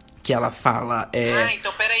 2, que ela fala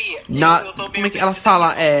Então peraí. Not, como é que ela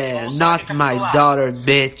fala? Not my daughter,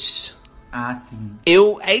 bitch. Ah, sim.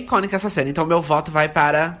 É icônica essa cena, então meu voto vai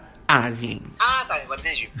para Alien. Ah, tá, agora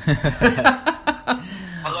entendi.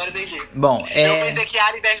 Agora entendi. Bom, Eu pensei que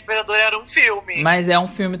Alien vs Predador era um filme. Mas é um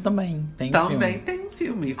filme também. Tem Também filme. tem um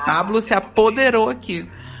filme. Pablo se apoderou aqui.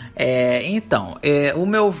 Então, o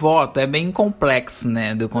meu voto é bem complexo,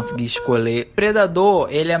 né? De eu conseguir escolher. Predador,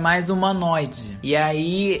 ele é mais humanoide. E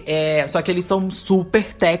aí, só que eles são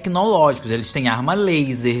super tecnológicos. Eles têm arma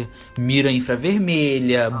laser, mira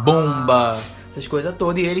infravermelha, bomba, essas coisas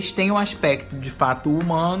todas. E eles têm um aspecto de fato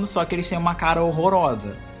humano, só que eles têm uma cara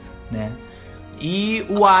horrorosa, né? E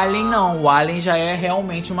o Alien não, o Alien já é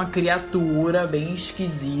realmente uma criatura bem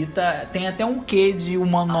esquisita. Tem até um quê de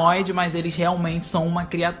humanoide, mas eles realmente são uma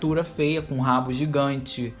criatura feia, com um rabo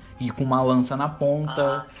gigante e com uma lança na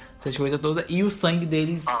ponta, essas coisas todas. E o sangue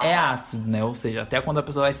deles é ácido, né? Ou seja, até quando a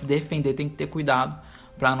pessoa vai se defender tem que ter cuidado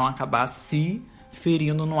pra não acabar se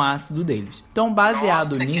ferindo no ácido deles. Então,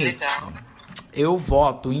 baseado Nossa, que nisso, legal. eu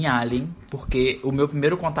voto em Alien, porque o meu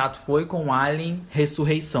primeiro contato foi com Alien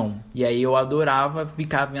Ressurreição. E aí eu adorava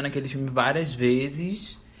ficar vendo aquele filme várias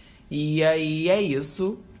vezes. E aí é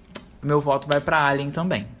isso. Meu voto vai pra Alien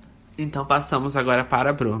também. Então passamos agora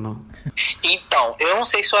para Bruno. Então, eu não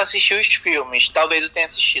sei se eu assisti os filmes. Talvez eu tenha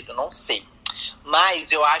assistido, não sei.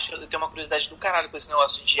 Mas eu tenho uma curiosidade do caralho com esse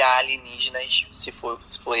negócio de alienígenas, se for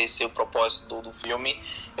esse o propósito do filme.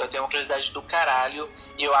 Eu tenho uma curiosidade do caralho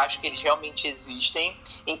e eu acho que eles realmente existem.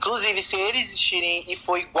 Inclusive, se eles existirem e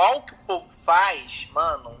for igual que o povo faz,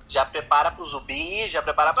 mano, já prepara pro zumbi, já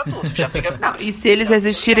prepara pra tudo. Já fica... Não, e se eles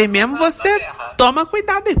existirem mesmo, você toma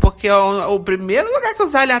cuidado aí, porque o primeiro lugar que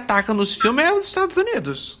os aliens atacam nos filmes é os Estados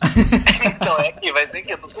Unidos. Então é aqui, vai ser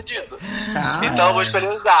aqui, eu tô fudido. Tá. Então eu vou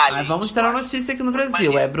escolher os aliens. Mas vamos ter uma notícia aqui no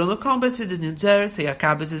Brasil. É Bruno Combate de New Jersey,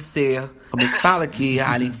 acaba de ser... Como é que fala que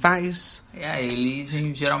Alien faz? Eles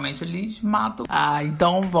geralmente eles matam.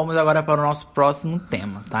 Então vamos agora para o nosso próximo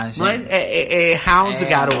tema, tá, gente? Não é round,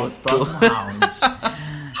 garoto. Nosso próximo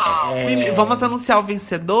round. Vamos anunciar o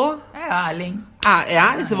vencedor? É Alien. É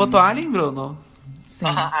Alien? Você votou Alien, Bruno? Sim.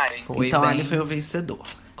 Alien. Foi então bem... Alien foi o vencedor.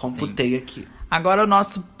 Computei aqui. Agora o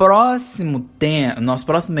nosso próximo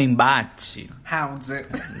embate Round.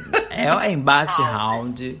 é o embate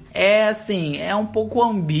round. É assim, é um pouco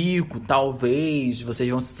ambíguo, talvez. Vocês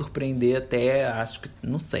vão se surpreender até, acho que,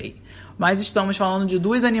 não sei. Mas estamos falando de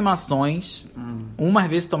duas animações. Uma às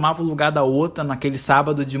vezes tomava o lugar da outra naquele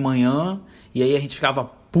sábado de manhã. E aí a gente ficava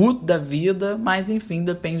puto da vida. Mas enfim,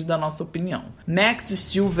 depende da nossa opinião. Max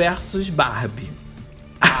Steel versus Barbie.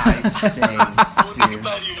 Ai, gente.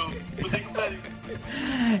 Puta que pariu.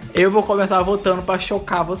 Eu vou começar votando pra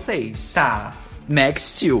chocar vocês. Tá. Max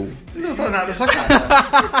Steel. Não tô nada chocada.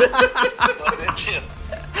 Com certeza.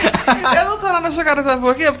 Eu não tô nada chocada, sabe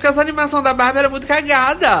por quê? Porque essa animação da Barbie era muito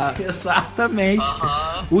cagada. Exatamente.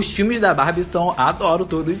 Os filmes da Barbie adoro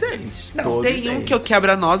todos eles. Não, todos tem um eles. que eu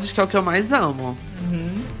quebra-nozes, que é o que eu mais amo.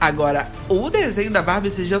 Agora, o desenho da Barbie,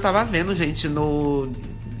 esse dia eu tava vendo, gente, no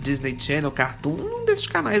Disney Channel, Cartoon, um desses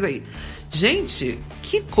canais aí. Gente,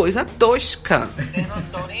 que coisa tosca. Não tem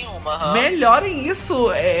noção nenhuma. Melhorem isso,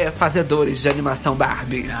 fazedores de animação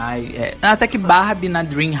Barbie. Ai, até que Barbie na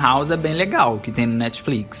Dream House é bem legal, que tem no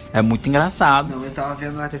Netflix. É muito engraçado. Não, eu tava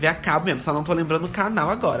vendo na TV a cabo mesmo, só não tô lembrando o canal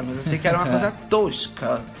agora, mas eu sei que era uma coisa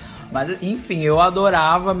tosca. Mas, enfim, eu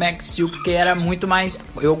adorava Max Steel porque era muito mais...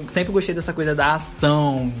 Eu sempre gostei dessa coisa da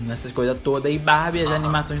ação, dessas coisas todas. E Barbie, as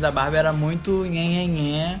animações da Barbie eram muito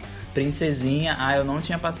nhenhenhé, princesinha. Eu não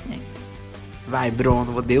tinha paciência. Vai,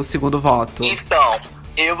 Bruno, dê o segundo voto. Então,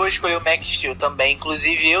 eu vou escolher o Max Steel também.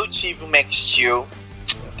 Inclusive, eu tive o Max Steel.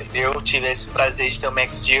 Entendeu? Eu tive esse prazer de ter o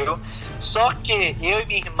Max Steel. Só que eu e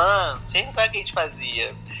minha irmã, você sabe o que a gente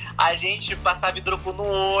fazia? A gente passava hidrocor no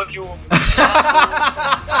olho.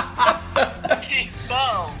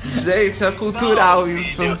 Então... Gente, é cultural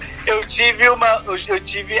isso. A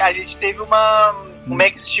gente teve um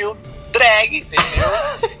Max Steel drag, entendeu?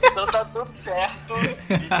 Então tá tudo certo,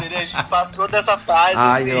 entendeu? A gente passou dessa fase.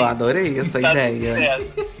 Ai, assim, eu adorei essa ideia.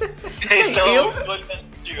 Então Eu- vou no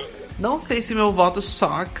Max Steel. Não sei se meu voto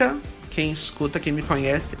choca quem escuta, quem me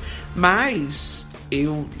conhece, mas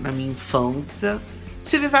eu, na minha infância,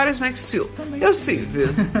 tive vários Max Steel. Eu tive.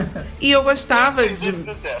 E eu gostava de...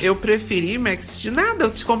 Eu preferi Max Steel. Nada, eu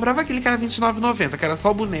te comprava aquele que era R$29,90, que era só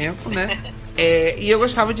o boneco, né? E eu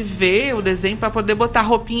gostava de ver o desenho pra poder botar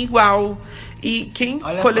roupinha igual. E quem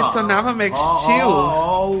Olha colecionava só. Max Steel...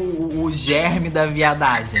 O germe da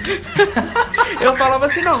viadagem. Eu falava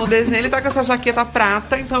assim, não, no desenho ele tá com essa jaqueta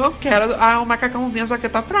prata, então eu quero o macacãozinho, a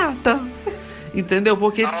jaqueta prata. Entendeu?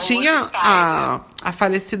 Porque tinha a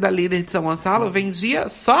falecida líder de São Gonçalo, vendia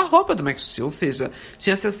só a roupa do Max Steel. Ou seja,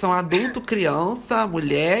 tinha seção adulto, criança,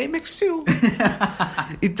 mulher e Max Steel.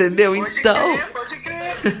 Entendeu? Então, Pode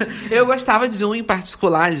crer. eu gostava de um em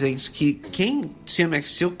particular, gente, que quem tinha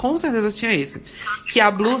Max Steel, com certeza tinha esse. Que a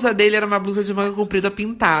blusa dele era uma blusa de manga comprida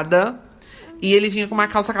pintada. E ele vinha com uma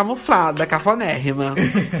calça camuflada, cafonérrima.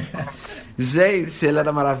 Gente, ele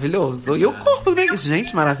era maravilhoso. E o corpo do Max...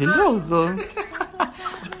 Gente, maravilhoso.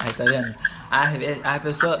 Aí, tá vendo? A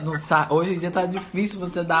pessoa não sabe. Hoje em dia tá difícil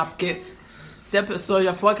você dar, porque se a pessoa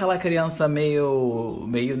já for aquela criança meio,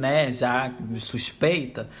 né, já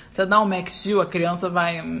suspeita, você dá um Max Steel, a criança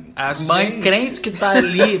vai... A mãe crente que tá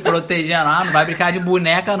ali protegendo, não vai brincar de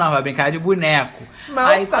boneca não, vai brincar de boneco. Não,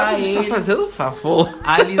 aí sabe, tá a gente ele tá fazendo um favor.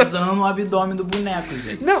 alisando o abdômen do boneco,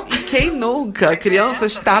 gente. Não, e quem nunca?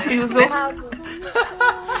 Crianças tapem os ouvidos.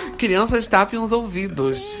 Crianças tapem os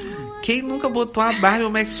ouvidos. Quem nunca botou a Barbie ou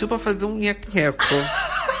o Max Steel pra fazer um nheco-nheco?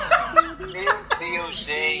 Meu Deus,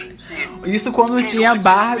 gente. Isso quando Quem tinha nunca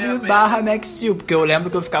Barbie tive barra Max Steel, porque eu lembro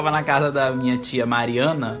que eu ficava na casa da minha tia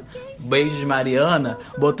Mariana, beijo de Mariana,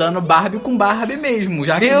 botando Barbie com Barbie mesmo,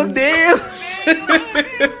 já que Meu não- Deus!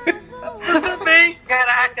 Eu também.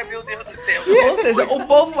 Caraca, meu Deus do céu. Ou seja, o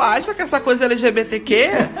povo acha que essa coisa LGBTQ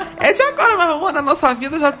é de agora, mas amor, na nossa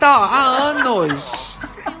vida já tá há anos.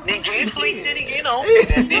 Ninguém influencia ninguém, não, filho.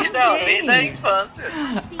 É desde a infância.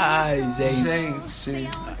 Ai, gente.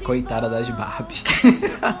 Gente, Coitada das Barbies.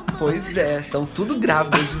 pois é, estão tudo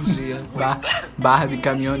grávidas hoje em dia. Barbie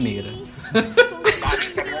caminhoneira.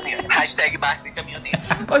 Barbie caminhoneira. Hashtag Barbie caminhoneira.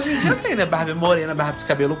 Hoje em dia tem, né? Barbie morena, Barbie de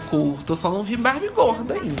cabelo curto. Só não vi Barbie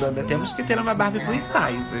gorda ainda, né? Temos que ter uma Barbie plus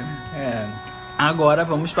size. É. Agora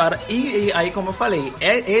vamos para... E aí, como eu falei,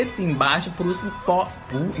 esse embaixo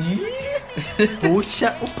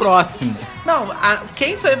puxa o próximo. Não,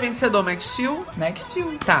 quem foi o vencedor, Max Steel? Max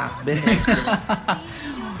Steel. Tá, beleza.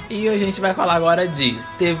 E a gente vai falar agora de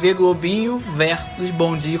TV Globinho versus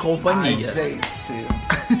Bom Dia e Companhia. Ai, gente.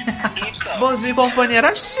 Então, Bom Dia e Companhia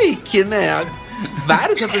era chique, né?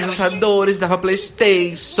 Vários apresentadores, dava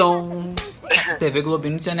PlayStation. TV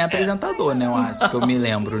Globinho não tinha nem apresentador, né? Eu acho que eu me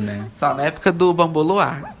lembro, né? Só na época do Bambu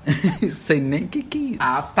Luar. Sei nem o que é isso.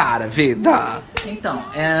 Ah, para, vida. Então,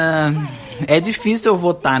 é difícil eu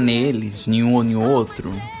votar neles, em um ou em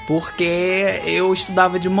outro, porque eu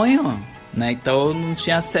estudava de manhã, né? Então eu não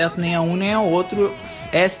tinha acesso nem a um nem a outro,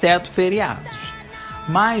 exceto feriados.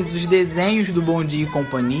 Mas os desenhos do Bom Dia e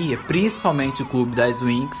Companhia, principalmente o Clube das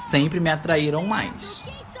Winx, sempre me atraíram mais.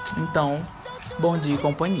 Então, Bom Dia e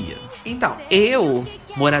Companhia. Então, eu,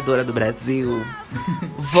 moradora do Brasil,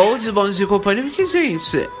 vou de Bom Dia e Companhia porque,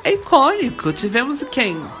 gente, é icônico. Tivemos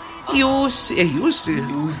quem? Yudi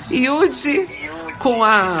com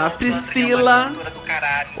a Priscila.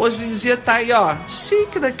 Hoje em dia tá aí, ó,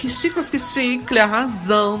 chique daqui, chicos que chicle,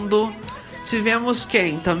 arrasando. Tivemos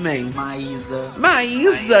quem também?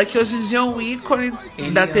 Maísa, que hoje em dia é um ícone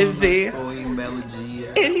da TV. Foi um belo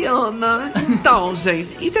dia. Eliana. Então,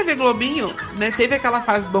 gente, e TV Globinho, né? Teve aquela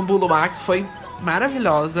fase Bambu Luar que foi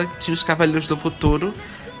maravilhosa. Tinha os Cavaleiros do Futuro,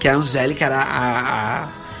 que a Angélica era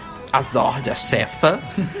a Zord, a chefa.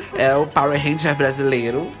 É o Power Ranger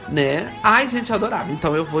brasileiro, né? Ai, gente, eu adorava.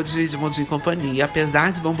 Então eu vou de Bom Dia e Companhia,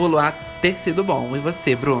 apesar de Bambu Luar ter sido bom. E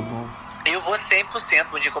você, Bruno? Eu vou 100%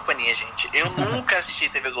 Bom Dia e Companhia, gente. Eu nunca assisti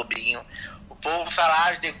TV Globinho. O povo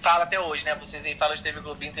fala até hoje, né? Vocês aí falam de TV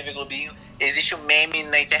Globinho. Existe um meme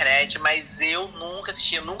na internet, mas eu nunca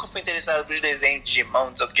assisti. Eu nunca fui interessado nos desenhos de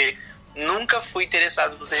Digimon, não sei o quê. Nunca fui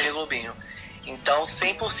interessado no TV Globinho. Então,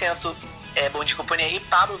 100% Bom Dia e Companhia. E,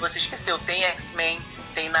 Pablo, você esqueceu. Tem X-Men,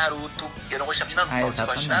 tem Naruto. Eu não gostava de Naruto, mas você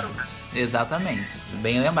gosta de Naruto. Exatamente.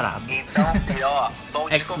 Bem lembrado. Então, ó, Bom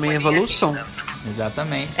Dia e Companhia. X-Men Evolution.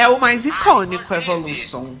 Exatamente. É o mais icônico,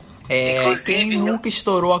 Evolution. Quem nunca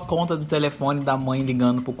estourou a conta do telefone da mãe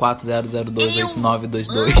ligando pro 40028922? Mano, eu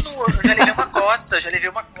já levei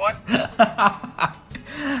uma coça.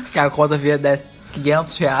 Que a conta via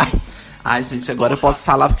R$500. Ai, gente, agora eu posso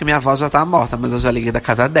falar porque minha avó já tá morta, mas eu já liguei da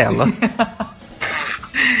casa dela.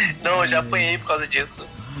 Não, eu já apanhei por causa disso.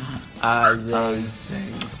 Ai,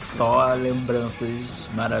 gente. Só lembranças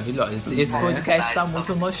maravilhosas. Esse podcast tá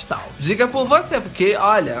muito nostálgico. Diga por você, porque,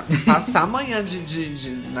 olha, passar amanhã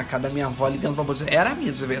na casa da minha avó ligando pra você era a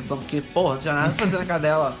minha diversão, porque, porra, não tinha nada pra fazer na casa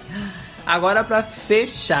dela. Agora, pra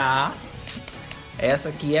fechar, essa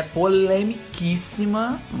aqui é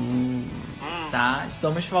polemiquíssima. Tá?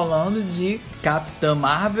 Estamos falando de Capitã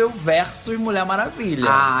Marvel versus Mulher Maravilha.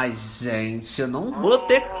 Ai, gente, eu não vou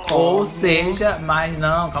ter como. Ou seja, mas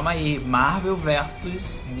não, calma aí. Marvel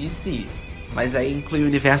versus DC. Mas aí inclui o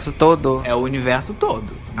universo todo? É o universo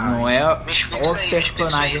todo. Não é o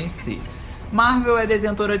personagem em si. Marvel é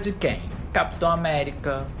detentora de quem? Capitão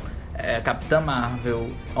América, Capitã Marvel,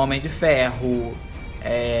 Homem de Ferro,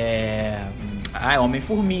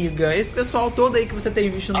 Homem-Formiga, esse pessoal todo aí que você tem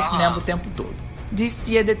visto no cinema o tempo todo.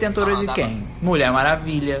 DC é detentora de quem? Mulher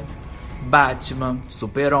Maravilha, Batman,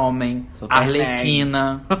 Super-Homem,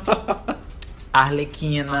 Arlequina,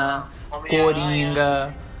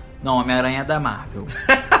 Coringa. Não, Homem-Aranha é da Marvel.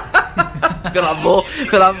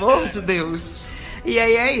 Pelo amor de Deus. E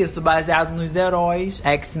aí é isso, baseado nos heróis.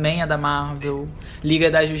 X-Men é da Marvel,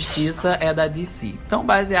 Liga da Justiça é da DC. Então,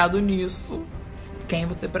 baseado nisso, quem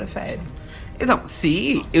você prefere? Então,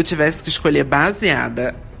 se eu tivesse que escolher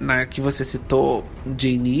baseada na que você citou de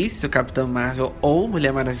início, Capitão Marvel ou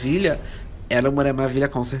Mulher Maravilha, era Mulher Maravilha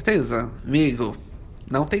com certeza. Amigo,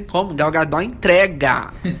 não tem como, Gal Gadot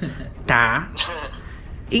entrega, tá?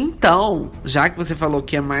 Então, já que você falou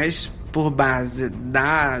que é mais por base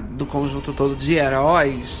do conjunto todo de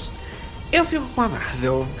heróis, eu fico com a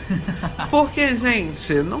Marvel. Porque,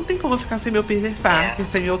 gente, não tem como ficar sem meu Peter Parker,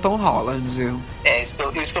 sem meu Tom Holland. Isso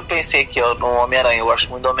que eu pensei aqui, ó, no Homem-Aranha. Eu gosto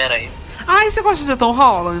muito do Homem-Aranha. Ai, você gosta de Tom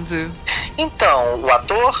Holland? Então, o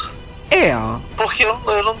ator? É. Porque eu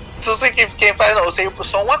não sei quem faz, não. Eu sei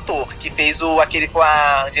só um ator que fez aquele com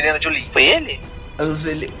a Angelina Jolie. Foi ele?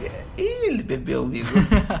 Ele bebeu, amigo.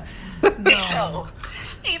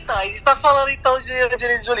 Então, a gente tá falando então de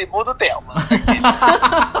Angelina Jolie, muda o tema.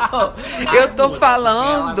 Eu tô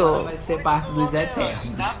falando. Ela vai ser parte dos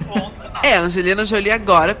Eternos. Angelina Jolie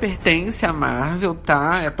agora pertence à Marvel,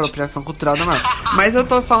 tá? É apropriação cultural da Marvel. Mas eu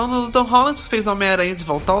tô falando do Tom Holland, que fez Homem-Aranha de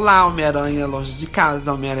Volta ao Lar, Homem-Aranha Longe de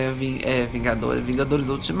Casa, Homem-Aranha Vingadores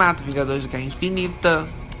Ultimato, Vingadores de Guerra Infinita.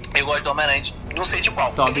 Eu gosto do Homem-Aranha, não sei de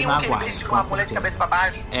qual. Tobey Maguire. Ele veste com uma mulher de cabeça pra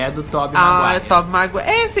baixo. É do Tobey Maguire. É Tobey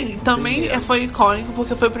Maguire. Sim, também foi icônico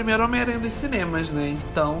porque foi o primeiro Homem-Aranha dos cinemas, né?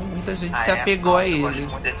 Então muita gente se apegou a ele. Eu gosto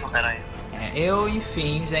muito desse Homem-Aranha.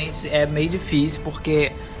 Enfim, gente, é meio difícil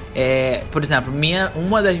porque, por exemplo,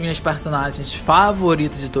 uma das minhas personagens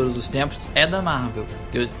favoritas de todos os tempos é da Marvel.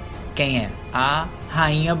 Quem é? A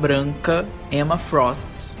Rainha Branca Emma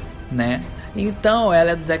Frost, né? Então,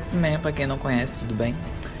 ela é dos X-Men, pra quem não conhece, tudo bem?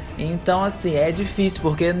 Então, assim, é difícil,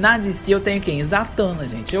 porque na DC eu tenho quem? Zatanna,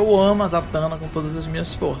 gente. Eu amo a Zatanna com todas as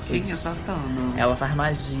minhas forças. Quem é Zatanna? Ela faz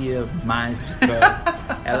magia, mágica.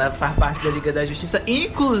 Ela faz parte da Liga da Justiça.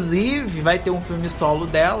 Inclusive, vai ter um filme solo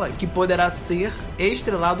dela que poderá ser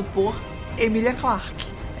estrelado por Emilia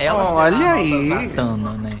Clarke. Ela Olha será a aí. nova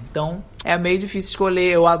Zatanna, né? Então, é meio difícil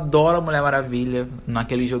escolher. Eu adoro a Mulher Maravilha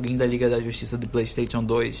naquele joguinho da Liga da Justiça do PlayStation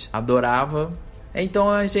 2. Adorava.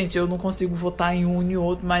 Então, gente, eu não consigo votar em um e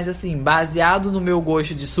outro, mas assim, baseado no meu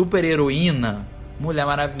gosto de super-heroína, Mulher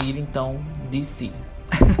Maravilha, então, DC.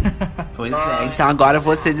 Pois é, então agora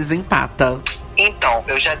você desempata. Então,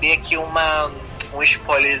 eu já dei aqui um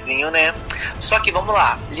spoilerzinho, né? Só que vamos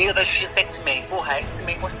lá, Liga da Justiça X-Men. Porra,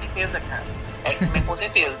 X-Men com certeza, cara. X-Men com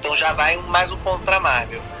certeza. Então já vai mais um ponto pra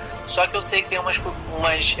Marvel. Só que eu sei que tem umas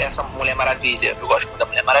essa Mulher Maravilha. Eu gosto muito da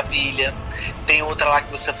Mulher Maravilha. Tem outra lá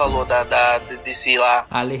que você falou, da DC lá.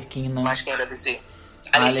 Arlequina. Mas quem é da DC?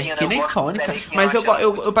 Arlequina é icônica. Mas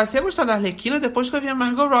eu passei a gostar da Arlequina depois que eu vi a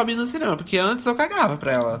Margot Robbie no cinema. Porque antes eu cagava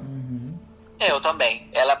pra ela. Eu também.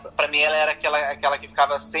 Ela, pra mim, ela era aquela que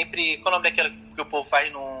ficava sempre... Qual é o nome daquela que o povo faz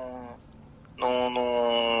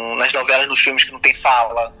nas novelas, nos filmes que não tem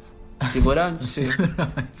fala? Figurante.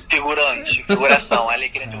 Figuração. A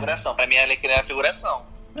Arlequina é figuração. Pra mim, a Arlequina era figuração.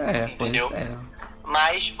 Entendeu? Pois é.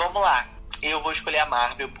 Mas, vamos lá. Eu vou escolher a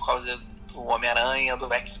Marvel por causa do Homem-Aranha,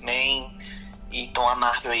 do X-Men. Então, a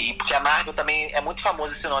Marvel aí. Porque a Marvel também é muito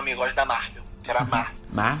famoso esse nome. Eu gosto da Marvel. Quero a Marvel.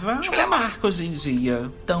 Marvel é a marca hoje em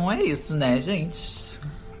dia. Então é isso, né, gente?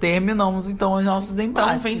 Terminamos, então, os nossos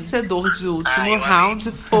embates. Então, o vencedor de último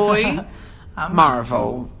round foi a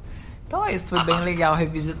Marvel. Então é isso, foi bem legal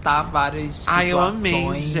revisitar várias situações. Eu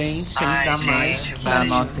amei, gente, ainda mais da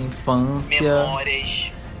nossa infância.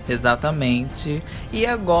 Memórias. Exatamente. E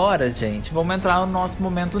agora, gente, vamos entrar no nosso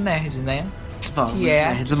momento nerd, né? Vamos, que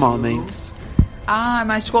é Nerd Moments.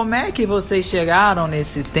 Mas como é que vocês chegaram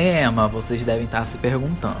nesse tema? Vocês devem estar se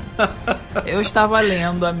perguntando. Eu estava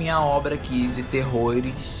lendo a minha obra aqui de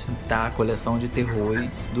terrores, tá? A coleção de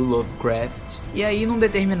terrores do Lovecraft. E aí, num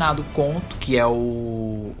determinado conto, que é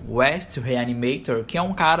o West Reanimator, que é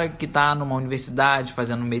um cara que tá numa universidade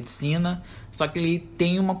fazendo medicina, só que ele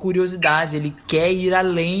tem uma curiosidade, ele quer ir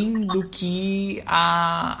além do que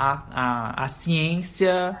a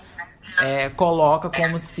ciência coloca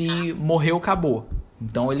como se morreu, acabou.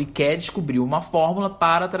 Então ele quer descobrir uma fórmula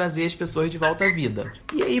para trazer as pessoas de volta à vida.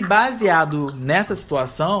 E aí, baseado nessa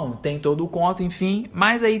situação, tem todo o conto, enfim.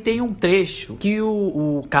 Mas aí tem um trecho que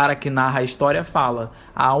o cara que narra a história fala: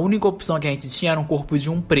 a única opção que a gente tinha era um corpo de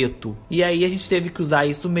um preto. E aí a gente teve que usar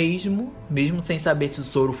isso mesmo sem saber se o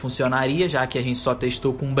soro funcionaria, já que a gente só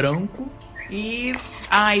testou com branco. E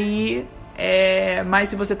aí... mas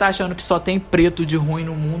se você tá achando que só tem preto de ruim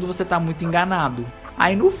no mundo, você tá muito enganado.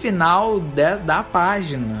 Aí no final da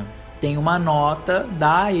página tem uma nota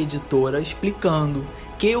da editora explicando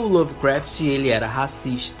que o Lovecraft, ele era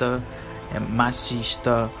racista,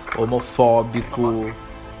 machista, homofóbico,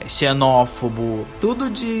 xenófobo, tudo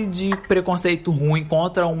de preconceito ruim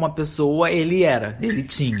contra uma pessoa ele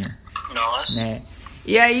tinha. Nossa. Né?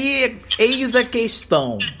 E aí, eis a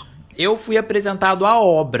questão. Eu fui apresentado a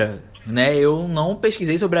obra, né? Eu não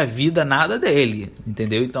pesquisei sobre a vida, nada dele,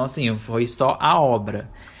 entendeu? Então, assim, foi só a obra.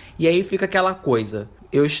 E aí fica aquela coisa.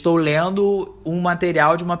 Eu estou lendo um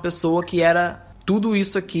material de uma pessoa que era tudo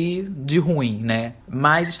isso aqui de ruim, né?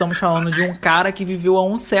 Mas estamos falando de um cara que viveu há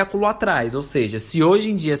um século atrás. Ou seja, se hoje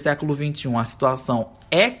em dia, século XXI, a situação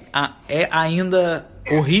é ainda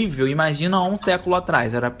horrível, imagina há um século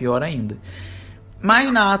atrás, era pior ainda.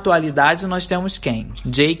 Mas na atualidade nós temos quem?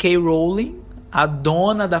 J.K. Rowling, a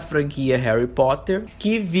dona da franquia Harry Potter,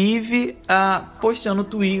 que vive postando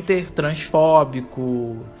Twitter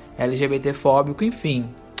transfóbico, LGBTfóbico, enfim.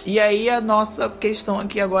 E aí a nossa questão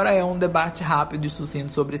aqui agora é um debate rápido e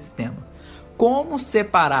sucinto sobre esse tema. Como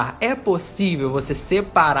separar? É possível você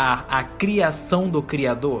separar a criação do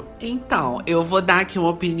criador? Então, eu vou dar aqui uma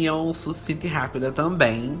opinião sucinta e rápida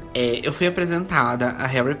também. Eu fui apresentada a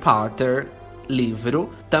Harry Potter, livro,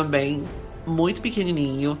 também muito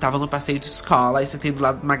pequenininho, tava no passeio de escola, aí sentei do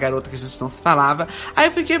lado de uma garota que a gente não se falava, aí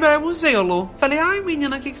eu fui quebrar um gelo. Falei, ai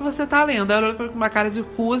menina, o que você tá lendo? Aí ela olhou com uma cara de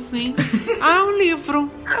cu assim, um livro.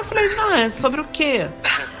 Eu falei, não, é sobre o quê?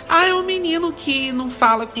 É um menino que não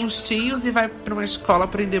fala com os tios e vai pra uma escola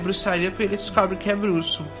aprender bruxaria porque ele descobre que é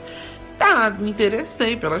bruxo. Tá, me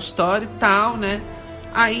interessei pela história e tal, né?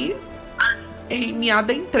 Aí, me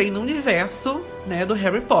adentrei no universo, né, do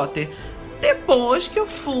Harry Potter. Depois que eu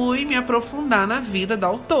fui me aprofundar na vida da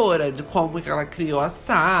autora, de como que ela criou a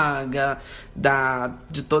saga,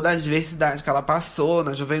 de toda a diversidade que ela passou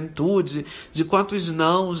na juventude, de quantos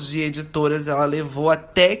nãos de editoras ela levou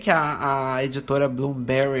até que a editora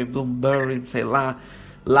Bloomsbury, sei lá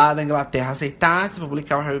da Inglaterra, aceitasse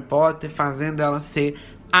publicar o Harry Potter, fazendo ela ser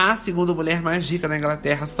a segunda mulher mais rica da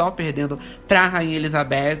Inglaterra, só perdendo pra Rainha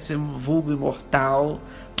Elizabeth, vulgo imortal,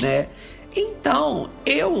 né? Então,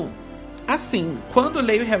 assim, quando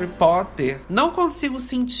leio Harry Potter, não consigo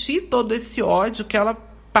sentir todo esse ódio que ela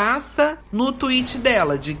passa no tweet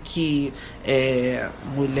dela, de que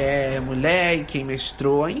mulher é mulher e quem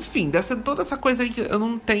menstrua, enfim, toda essa coisa aí que eu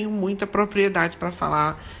não tenho muita propriedade pra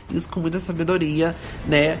falar isso com muita sabedoria,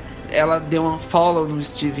 né? Ela deu um follow no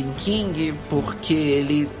Stephen King porque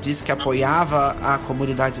ele disse que apoiava a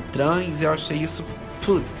comunidade trans, e eu achei isso,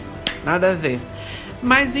 putz, nada a ver.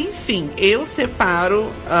 Mas enfim, eu separo,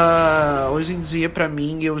 hoje em dia pra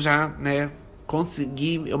mim, eu já, né,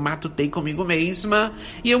 consegui, eu matutei comigo mesma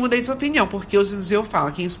e eu mudei de opinião, porque hoje em dia eu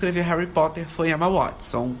falo, quem escreveu Harry Potter foi Emma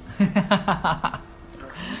Watson.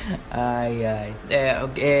 Ai.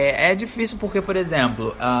 É difícil porque, por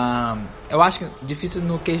exemplo, eu acho que é difícil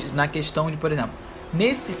na questão de, por exemplo,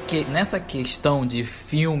 nessa questão de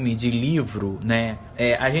filme, de livro, né,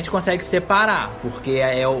 a gente consegue separar, porque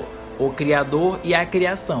é o criador e a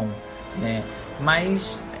criação, né?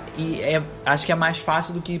 Mas acho que é mais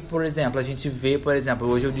fácil do que, por exemplo, a gente vê, por exemplo,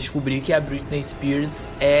 hoje eu descobri que a Britney Spears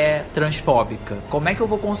é transfóbica. Como é que eu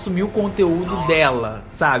vou consumir o conteúdo dela,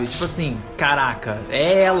 sabe? Tipo assim, caraca,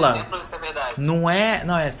 é ela. Não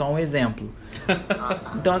é só um exemplo.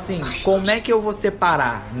 Então, assim, como é que eu vou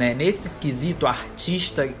separar, né? Nesse quesito,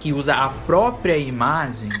 artista que usa a própria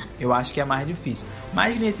imagem, eu acho que é mais difícil.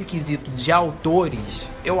 Mas nesse quesito de autores,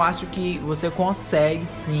 eu acho que você consegue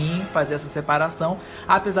sim fazer essa separação,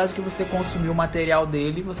 apesar de que você consumiu o material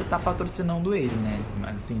dele e você tá patrocinando ele, né?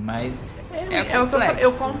 Assim, mas é complexo.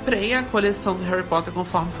 Eu comprei a coleção do Harry Potter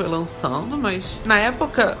conforme foi lançando, mas na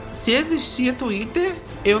época, se existia Twitter,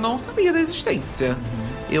 eu não sabia da existência.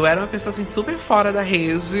 Eu era uma pessoa assim super fora da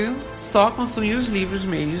rede, só consumia os livros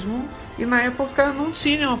mesmo, e na época não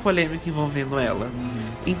tinha uma polêmica envolvendo ela.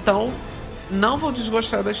 Então, não vou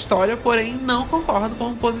desgostar da história, porém não concordo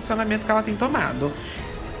com o posicionamento que ela tem tomado.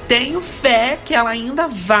 Tenho fé que ela ainda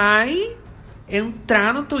vai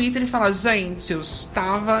entrar no Twitter e falar: gente, eu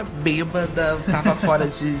estava bêbada, estava fora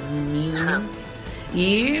de mim.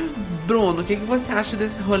 E, Bruno, o que você acha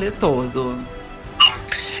desse rolê todo?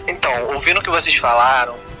 Então, ouvindo o que vocês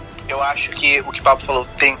falaram, eu acho que o que o Pablo falou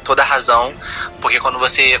tem toda a razão, porque quando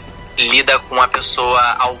você lida com uma pessoa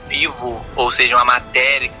ao vivo, ou seja, uma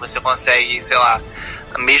matéria que você consegue, sei lá,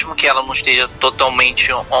 mesmo que ela não esteja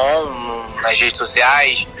totalmente on nas redes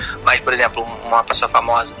sociais, mas, por exemplo, uma pessoa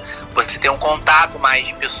famosa, você tem um contato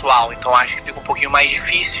mais pessoal, então acho que fica um pouquinho mais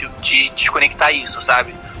difícil de desconectar isso,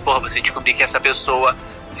 sabe? Porra, você descobrir que essa pessoa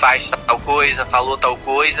faz tal coisa, falou tal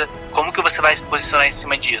coisa, como que você vai se posicionar em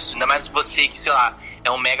cima disso? Ainda mais você que, sei lá, é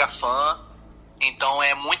um mega fã, então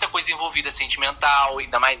é muita coisa envolvida, sentimental,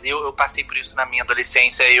 ainda mais eu passei por isso na minha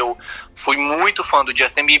adolescência, eu fui muito fã do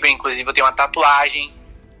Justin Bieber, inclusive eu tenho uma tatuagem,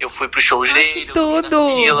 eu fui pros shows dele, tudo!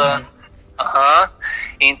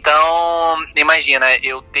 Então, imagina,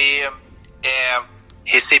 eu ter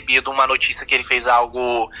recebido uma notícia que ele fez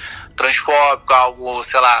algo transfóbico, algo,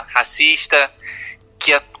 sei lá, racista,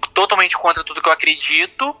 que é totalmente contra tudo que eu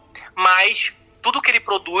acredito, mas tudo que ele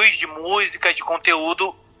produz de música, de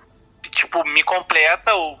conteúdo, tipo, me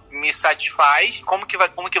completa ou me satisfaz. Como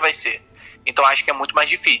que vai ser? Então acho que é muito mais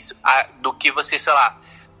difícil do que você, sei lá,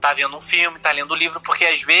 tá vendo um filme, tá lendo um livro, porque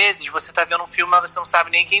às vezes você tá vendo um filme, mas você não sabe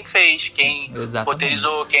nem quem fez, quem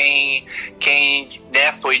roteirizou, quem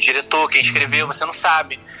né, foi diretor, quem escreveu, você não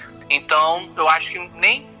sabe. Então, eu acho que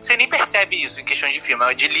você nem percebe isso em questões de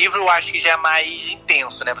filme. De livro, eu acho que já é mais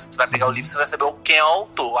intenso, né? Você vai pegar o livro, você vai saber quem é o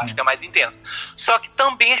autor. Eu acho que é mais intenso. Só que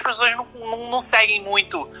também as pessoas não seguem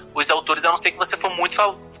muito os autores, a não ser que você for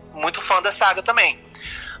muito fã da saga também.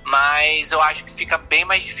 Mas eu acho que fica bem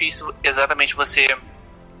mais difícil exatamente você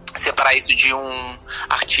separar isso de um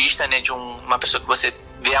artista, né? De uma pessoa que você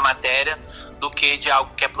vê a matéria, do que de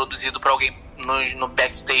algo que é produzido por alguém no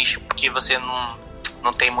backstage, que você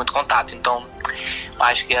não tem muito contato. Então, eu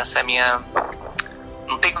acho que essa é a minha...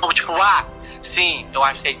 Não tem como, tipo, sim, eu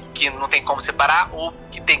acho que não tem como separar, ou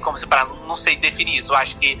que tem como separar, não sei definir isso. Eu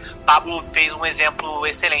acho que Pablo fez um exemplo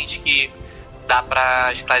excelente que dá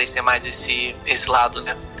pra esclarecer mais esse lado,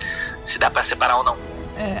 né? Se dá pra separar ou não.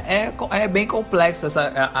 É bem complexo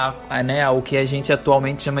né, o que a gente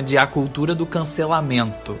atualmente chama de a cultura do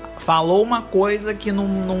cancelamento. Falou uma coisa que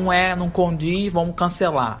não condiz, vamos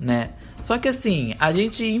cancelar, né? Só que assim, a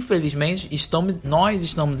gente, infelizmente, nós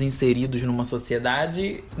estamos inseridos numa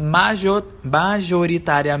sociedade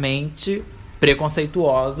majoritariamente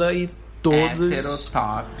preconceituosa e todos...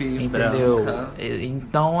 Heterotop, entendeu? branca.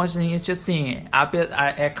 Então a gente, assim,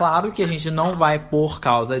 é claro que a gente não vai, por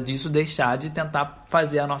causa disso, deixar de tentar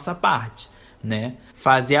fazer a nossa parte, né?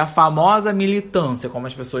 Fazer a famosa militância, como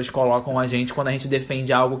as pessoas colocam a gente quando a gente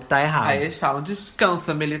defende algo que tá errado. Aí eles falam,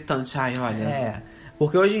 descansa, militante. Ai, olha.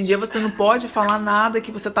 Porque hoje em dia você não pode falar nada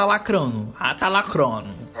que você tá lacrando. Ah, tá lacrando.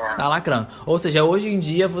 Tá lacrando. Ou seja, hoje em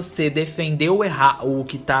dia você defender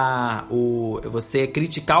você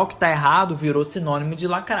criticar o que tá errado virou sinônimo de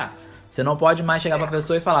lacrar. Você não pode mais chegar pra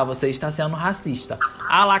pessoa e falar, você está sendo racista.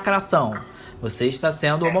 A lacração. Você está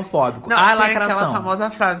sendo homofóbico. Não, A tem lacração. aquela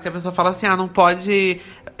famosa frase que a pessoa fala assim, não pode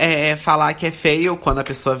falar que é feio quando a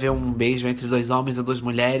pessoa vê um beijo entre dois homens ou duas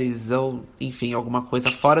mulheres, ou, enfim, alguma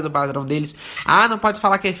coisa fora do padrão deles. Não pode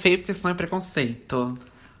falar que é feio porque senão é preconceito.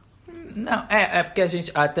 Não, porque a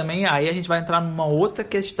gente também, aí a gente vai entrar numa outra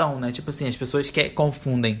questão, né? Tipo assim, as pessoas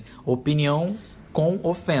confundem opinião com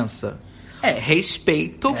ofensa.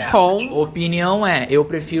 Respeito com... Opinião eu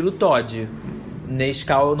prefiro o Todd.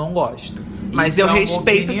 Nescau eu não gosto. Mas isso eu é uma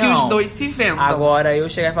respeito opinião. que os dois se vendam. Agora eu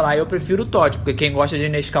chegar e falar, eu prefiro o Todd, porque quem gosta de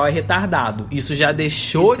Nescau é retardado. Isso já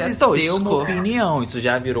deixou de ser uma opinião. Isso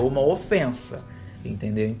já virou uma ofensa.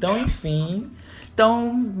 Entendeu? Então, enfim...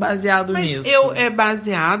 Então, baseado nisso... Mas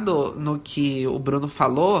baseado no que o Bruno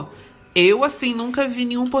falou, eu, assim, nunca vi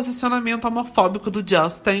nenhum posicionamento homofóbico do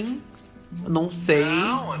Justin. Não sei.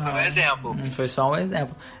 Não, foi um exemplo. Foi só um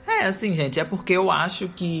exemplo. Assim, gente, é porque eu acho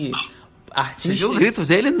que... artistas... Você viu o grito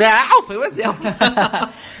dele? Não, foi um exemplo.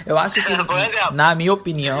 Eu acho que, na minha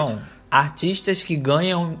opinião, artistas que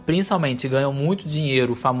principalmente ganham muito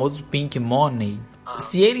dinheiro, o famoso pink money,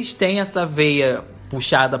 se eles têm essa veia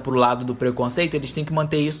puxada pro lado do preconceito, eles têm que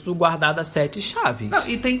manter isso guardado a 7 chaves. Não,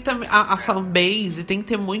 e tem também a fanbase tem que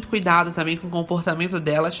ter muito cuidado também com o comportamento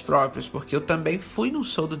delas próprias, porque eu também fui num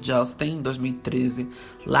show do Justin em 2013,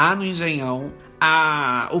 lá no Engenhão.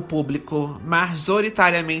 O público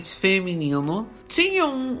majoritariamente feminino tinha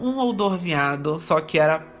um odor viado, só que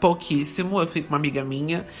era pouquíssimo. Eu fui com uma amiga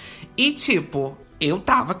minha e, tipo, eu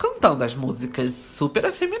tava cantando as músicas super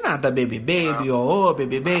afeminadas, Baby Baby, oh,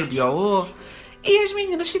 Baby Baby, oh. E as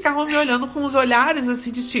meninas ficavam me olhando com os olhares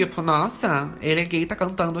assim de tipo, nossa, ele é gay, tá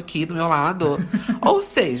cantando aqui do meu lado. Ou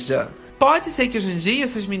seja, pode ser que hoje em dia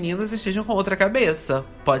essas meninas estejam com outra cabeça,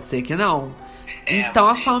 pode ser que não. Então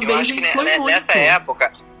a fanbase influi muito. Nessa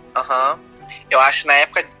época, eu acho que na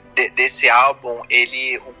época desse álbum,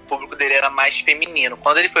 o público dele era mais feminino.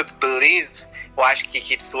 Quando ele foi pro Believe, eu acho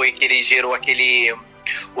que foi que ele gerou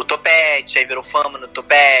o topete, aí virou fama no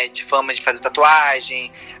topete, fama de fazer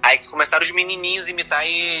tatuagem. Aí que começaram os menininhos a imitar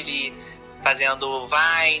ele, fazendo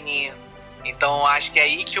Vine. Então acho que é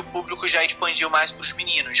aí que o público já expandiu mais pros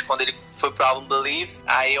meninos. Quando ele foi pro álbum Believe,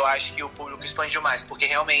 aí eu acho que o público expandiu mais, porque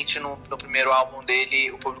realmente no primeiro álbum dele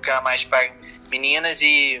o público era mais para meninas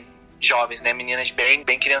e jovens, né? Meninas bem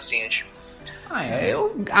criancinhas.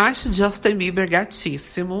 Eu acho Justin Bieber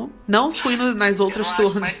gatíssimo. Não fui nas outras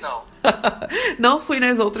turnês. Mas não. Não fui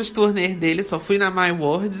nas outras turnês dele, só fui na My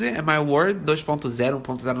World. My World 2.0,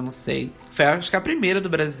 1.0, não sei. Foi, acho que a primeira do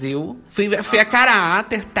Brasil. Fui a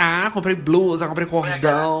caráter, tá? Comprei blusa, comprei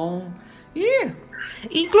cordão.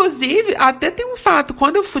 Inclusive, até tem um fato.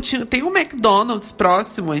 Quando eu fui, tem um McDonald's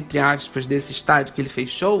próximo, entre aspas, desse estádio que ele fez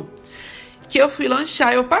show, que eu fui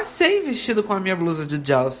lanchar, eu passei vestido com a minha blusa de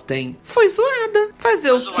Justin. Fui zoada.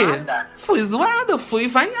 Fazer o quê? Fui zoada, fui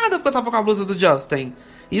vaiada porque eu tava com a blusa do Justin.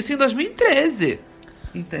 Isso em 2013.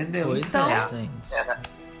 Entendeu? Pois então, gente.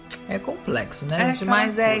 É complexo, né, gente?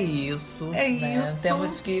 Mas é isso. É né? isso.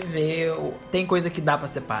 Temos que ver. Tem coisa que dá pra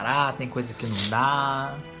separar, tem coisa que não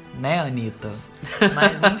dá. Né, Anitta?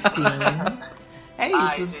 Mas enfim. É isso.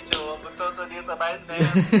 Ai, gente, eu amo tanto a Anitta, mas né,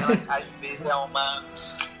 ela às vezes é uma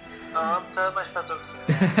anta, mas faz o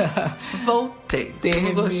quê? Voltei.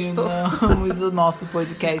 Terminamos o nosso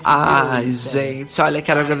podcast Ai, de hoje. gente, olha,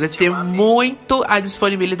 quero agradecer muito a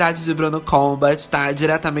disponibilidade de Bruno Combate, tá?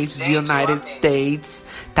 Diretamente de United States.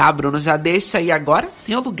 Tá, Bruno? Já deixa aí, agora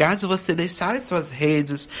sim é o lugar de você deixar as suas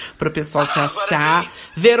redes pro pessoal te achar.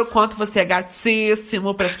 Ver o quanto você é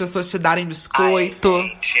gatíssimo, para as pessoas te darem biscoito.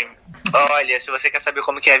 Ai, gente, olha, se você quer saber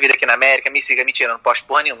como que é a vida aqui na América, me siga. Mentira, não posto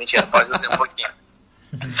porra nenhuma. Mentira, posto assim um pouquinho.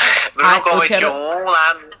 Bruno Combate 1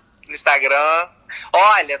 lá no Instagram.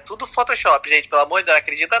 Olha, tudo Photoshop, gente, pelo amor de Deus, não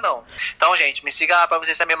acredita não. Então, gente, me siga lá pra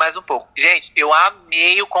vocês saberem mais um pouco. Gente, eu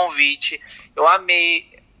amei o convite, eu amei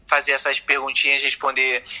fazer essas perguntinhas,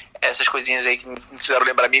 responder essas coisinhas aí que me fizeram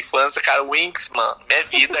lembrar minha infância, cara. Winx, mano, minha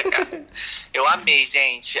vida, cara. Eu amei,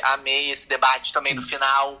 gente. Amei esse debate também do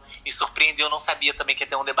final. Me surpreendeu, eu não sabia também que ia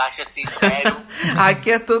ter um debate assim, sério.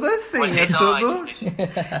 Aqui é tudo assim, Vocês é são tudo. ótimos.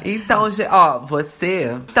 Então, ó,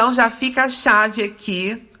 você. Então já fica a chave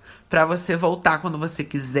aqui pra você voltar quando você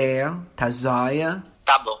quiser, tá joia?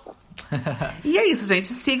 Tá bom. E é isso, gente.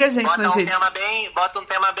 Siga a gente Bota nas um redes. tema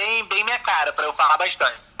bem minha cara, pra eu falar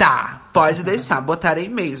bastante. Tá, pode deixar. Botarei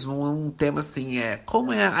mesmo um tema assim,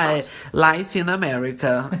 como é Life in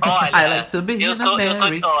America. Olha, I like to be in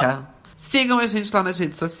America. Sigam a gente lá nas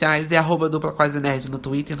redes sociais, é @duplaquasenerd no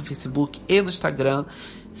Twitter, no Facebook e no Instagram.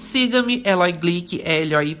 Siga-me, Eloy Glick,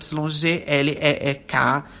 LOYGLEEK.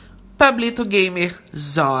 Pablito Gamer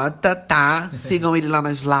J, tá? Sigam ele lá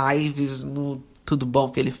nas lives, no tudo bom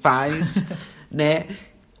que ele faz, né?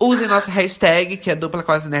 Usem nossa hashtag, que é Dupla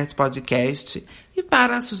Quase Nerd Podcast. E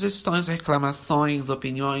para sugestões, reclamações,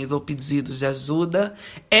 opiniões ou pedidos de ajuda,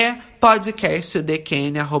 é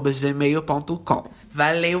podcastdekenya@gmail.com.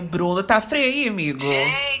 Valeu, Bruno. Tá frio aí, amigo?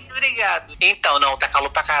 Gente, obrigado. Então, não, tá calor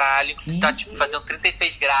pra caralho. Está, fazendo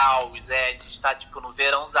 36 graus. A gente tá, no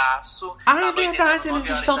verãozaço. Ah, é verdade, eles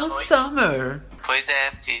estão no summer. Pois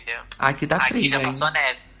é, filha. Aqui tá frio, Aqui já hein? passou a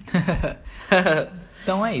neve.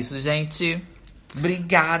 Então é isso, gente.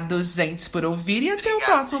 Obrigado, gente, por ouvir. E até o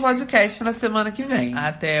próximo podcast na semana que vem.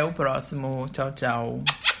 Até o próximo. Tchau, tchau.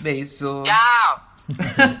 Beijo.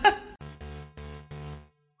 Tchau!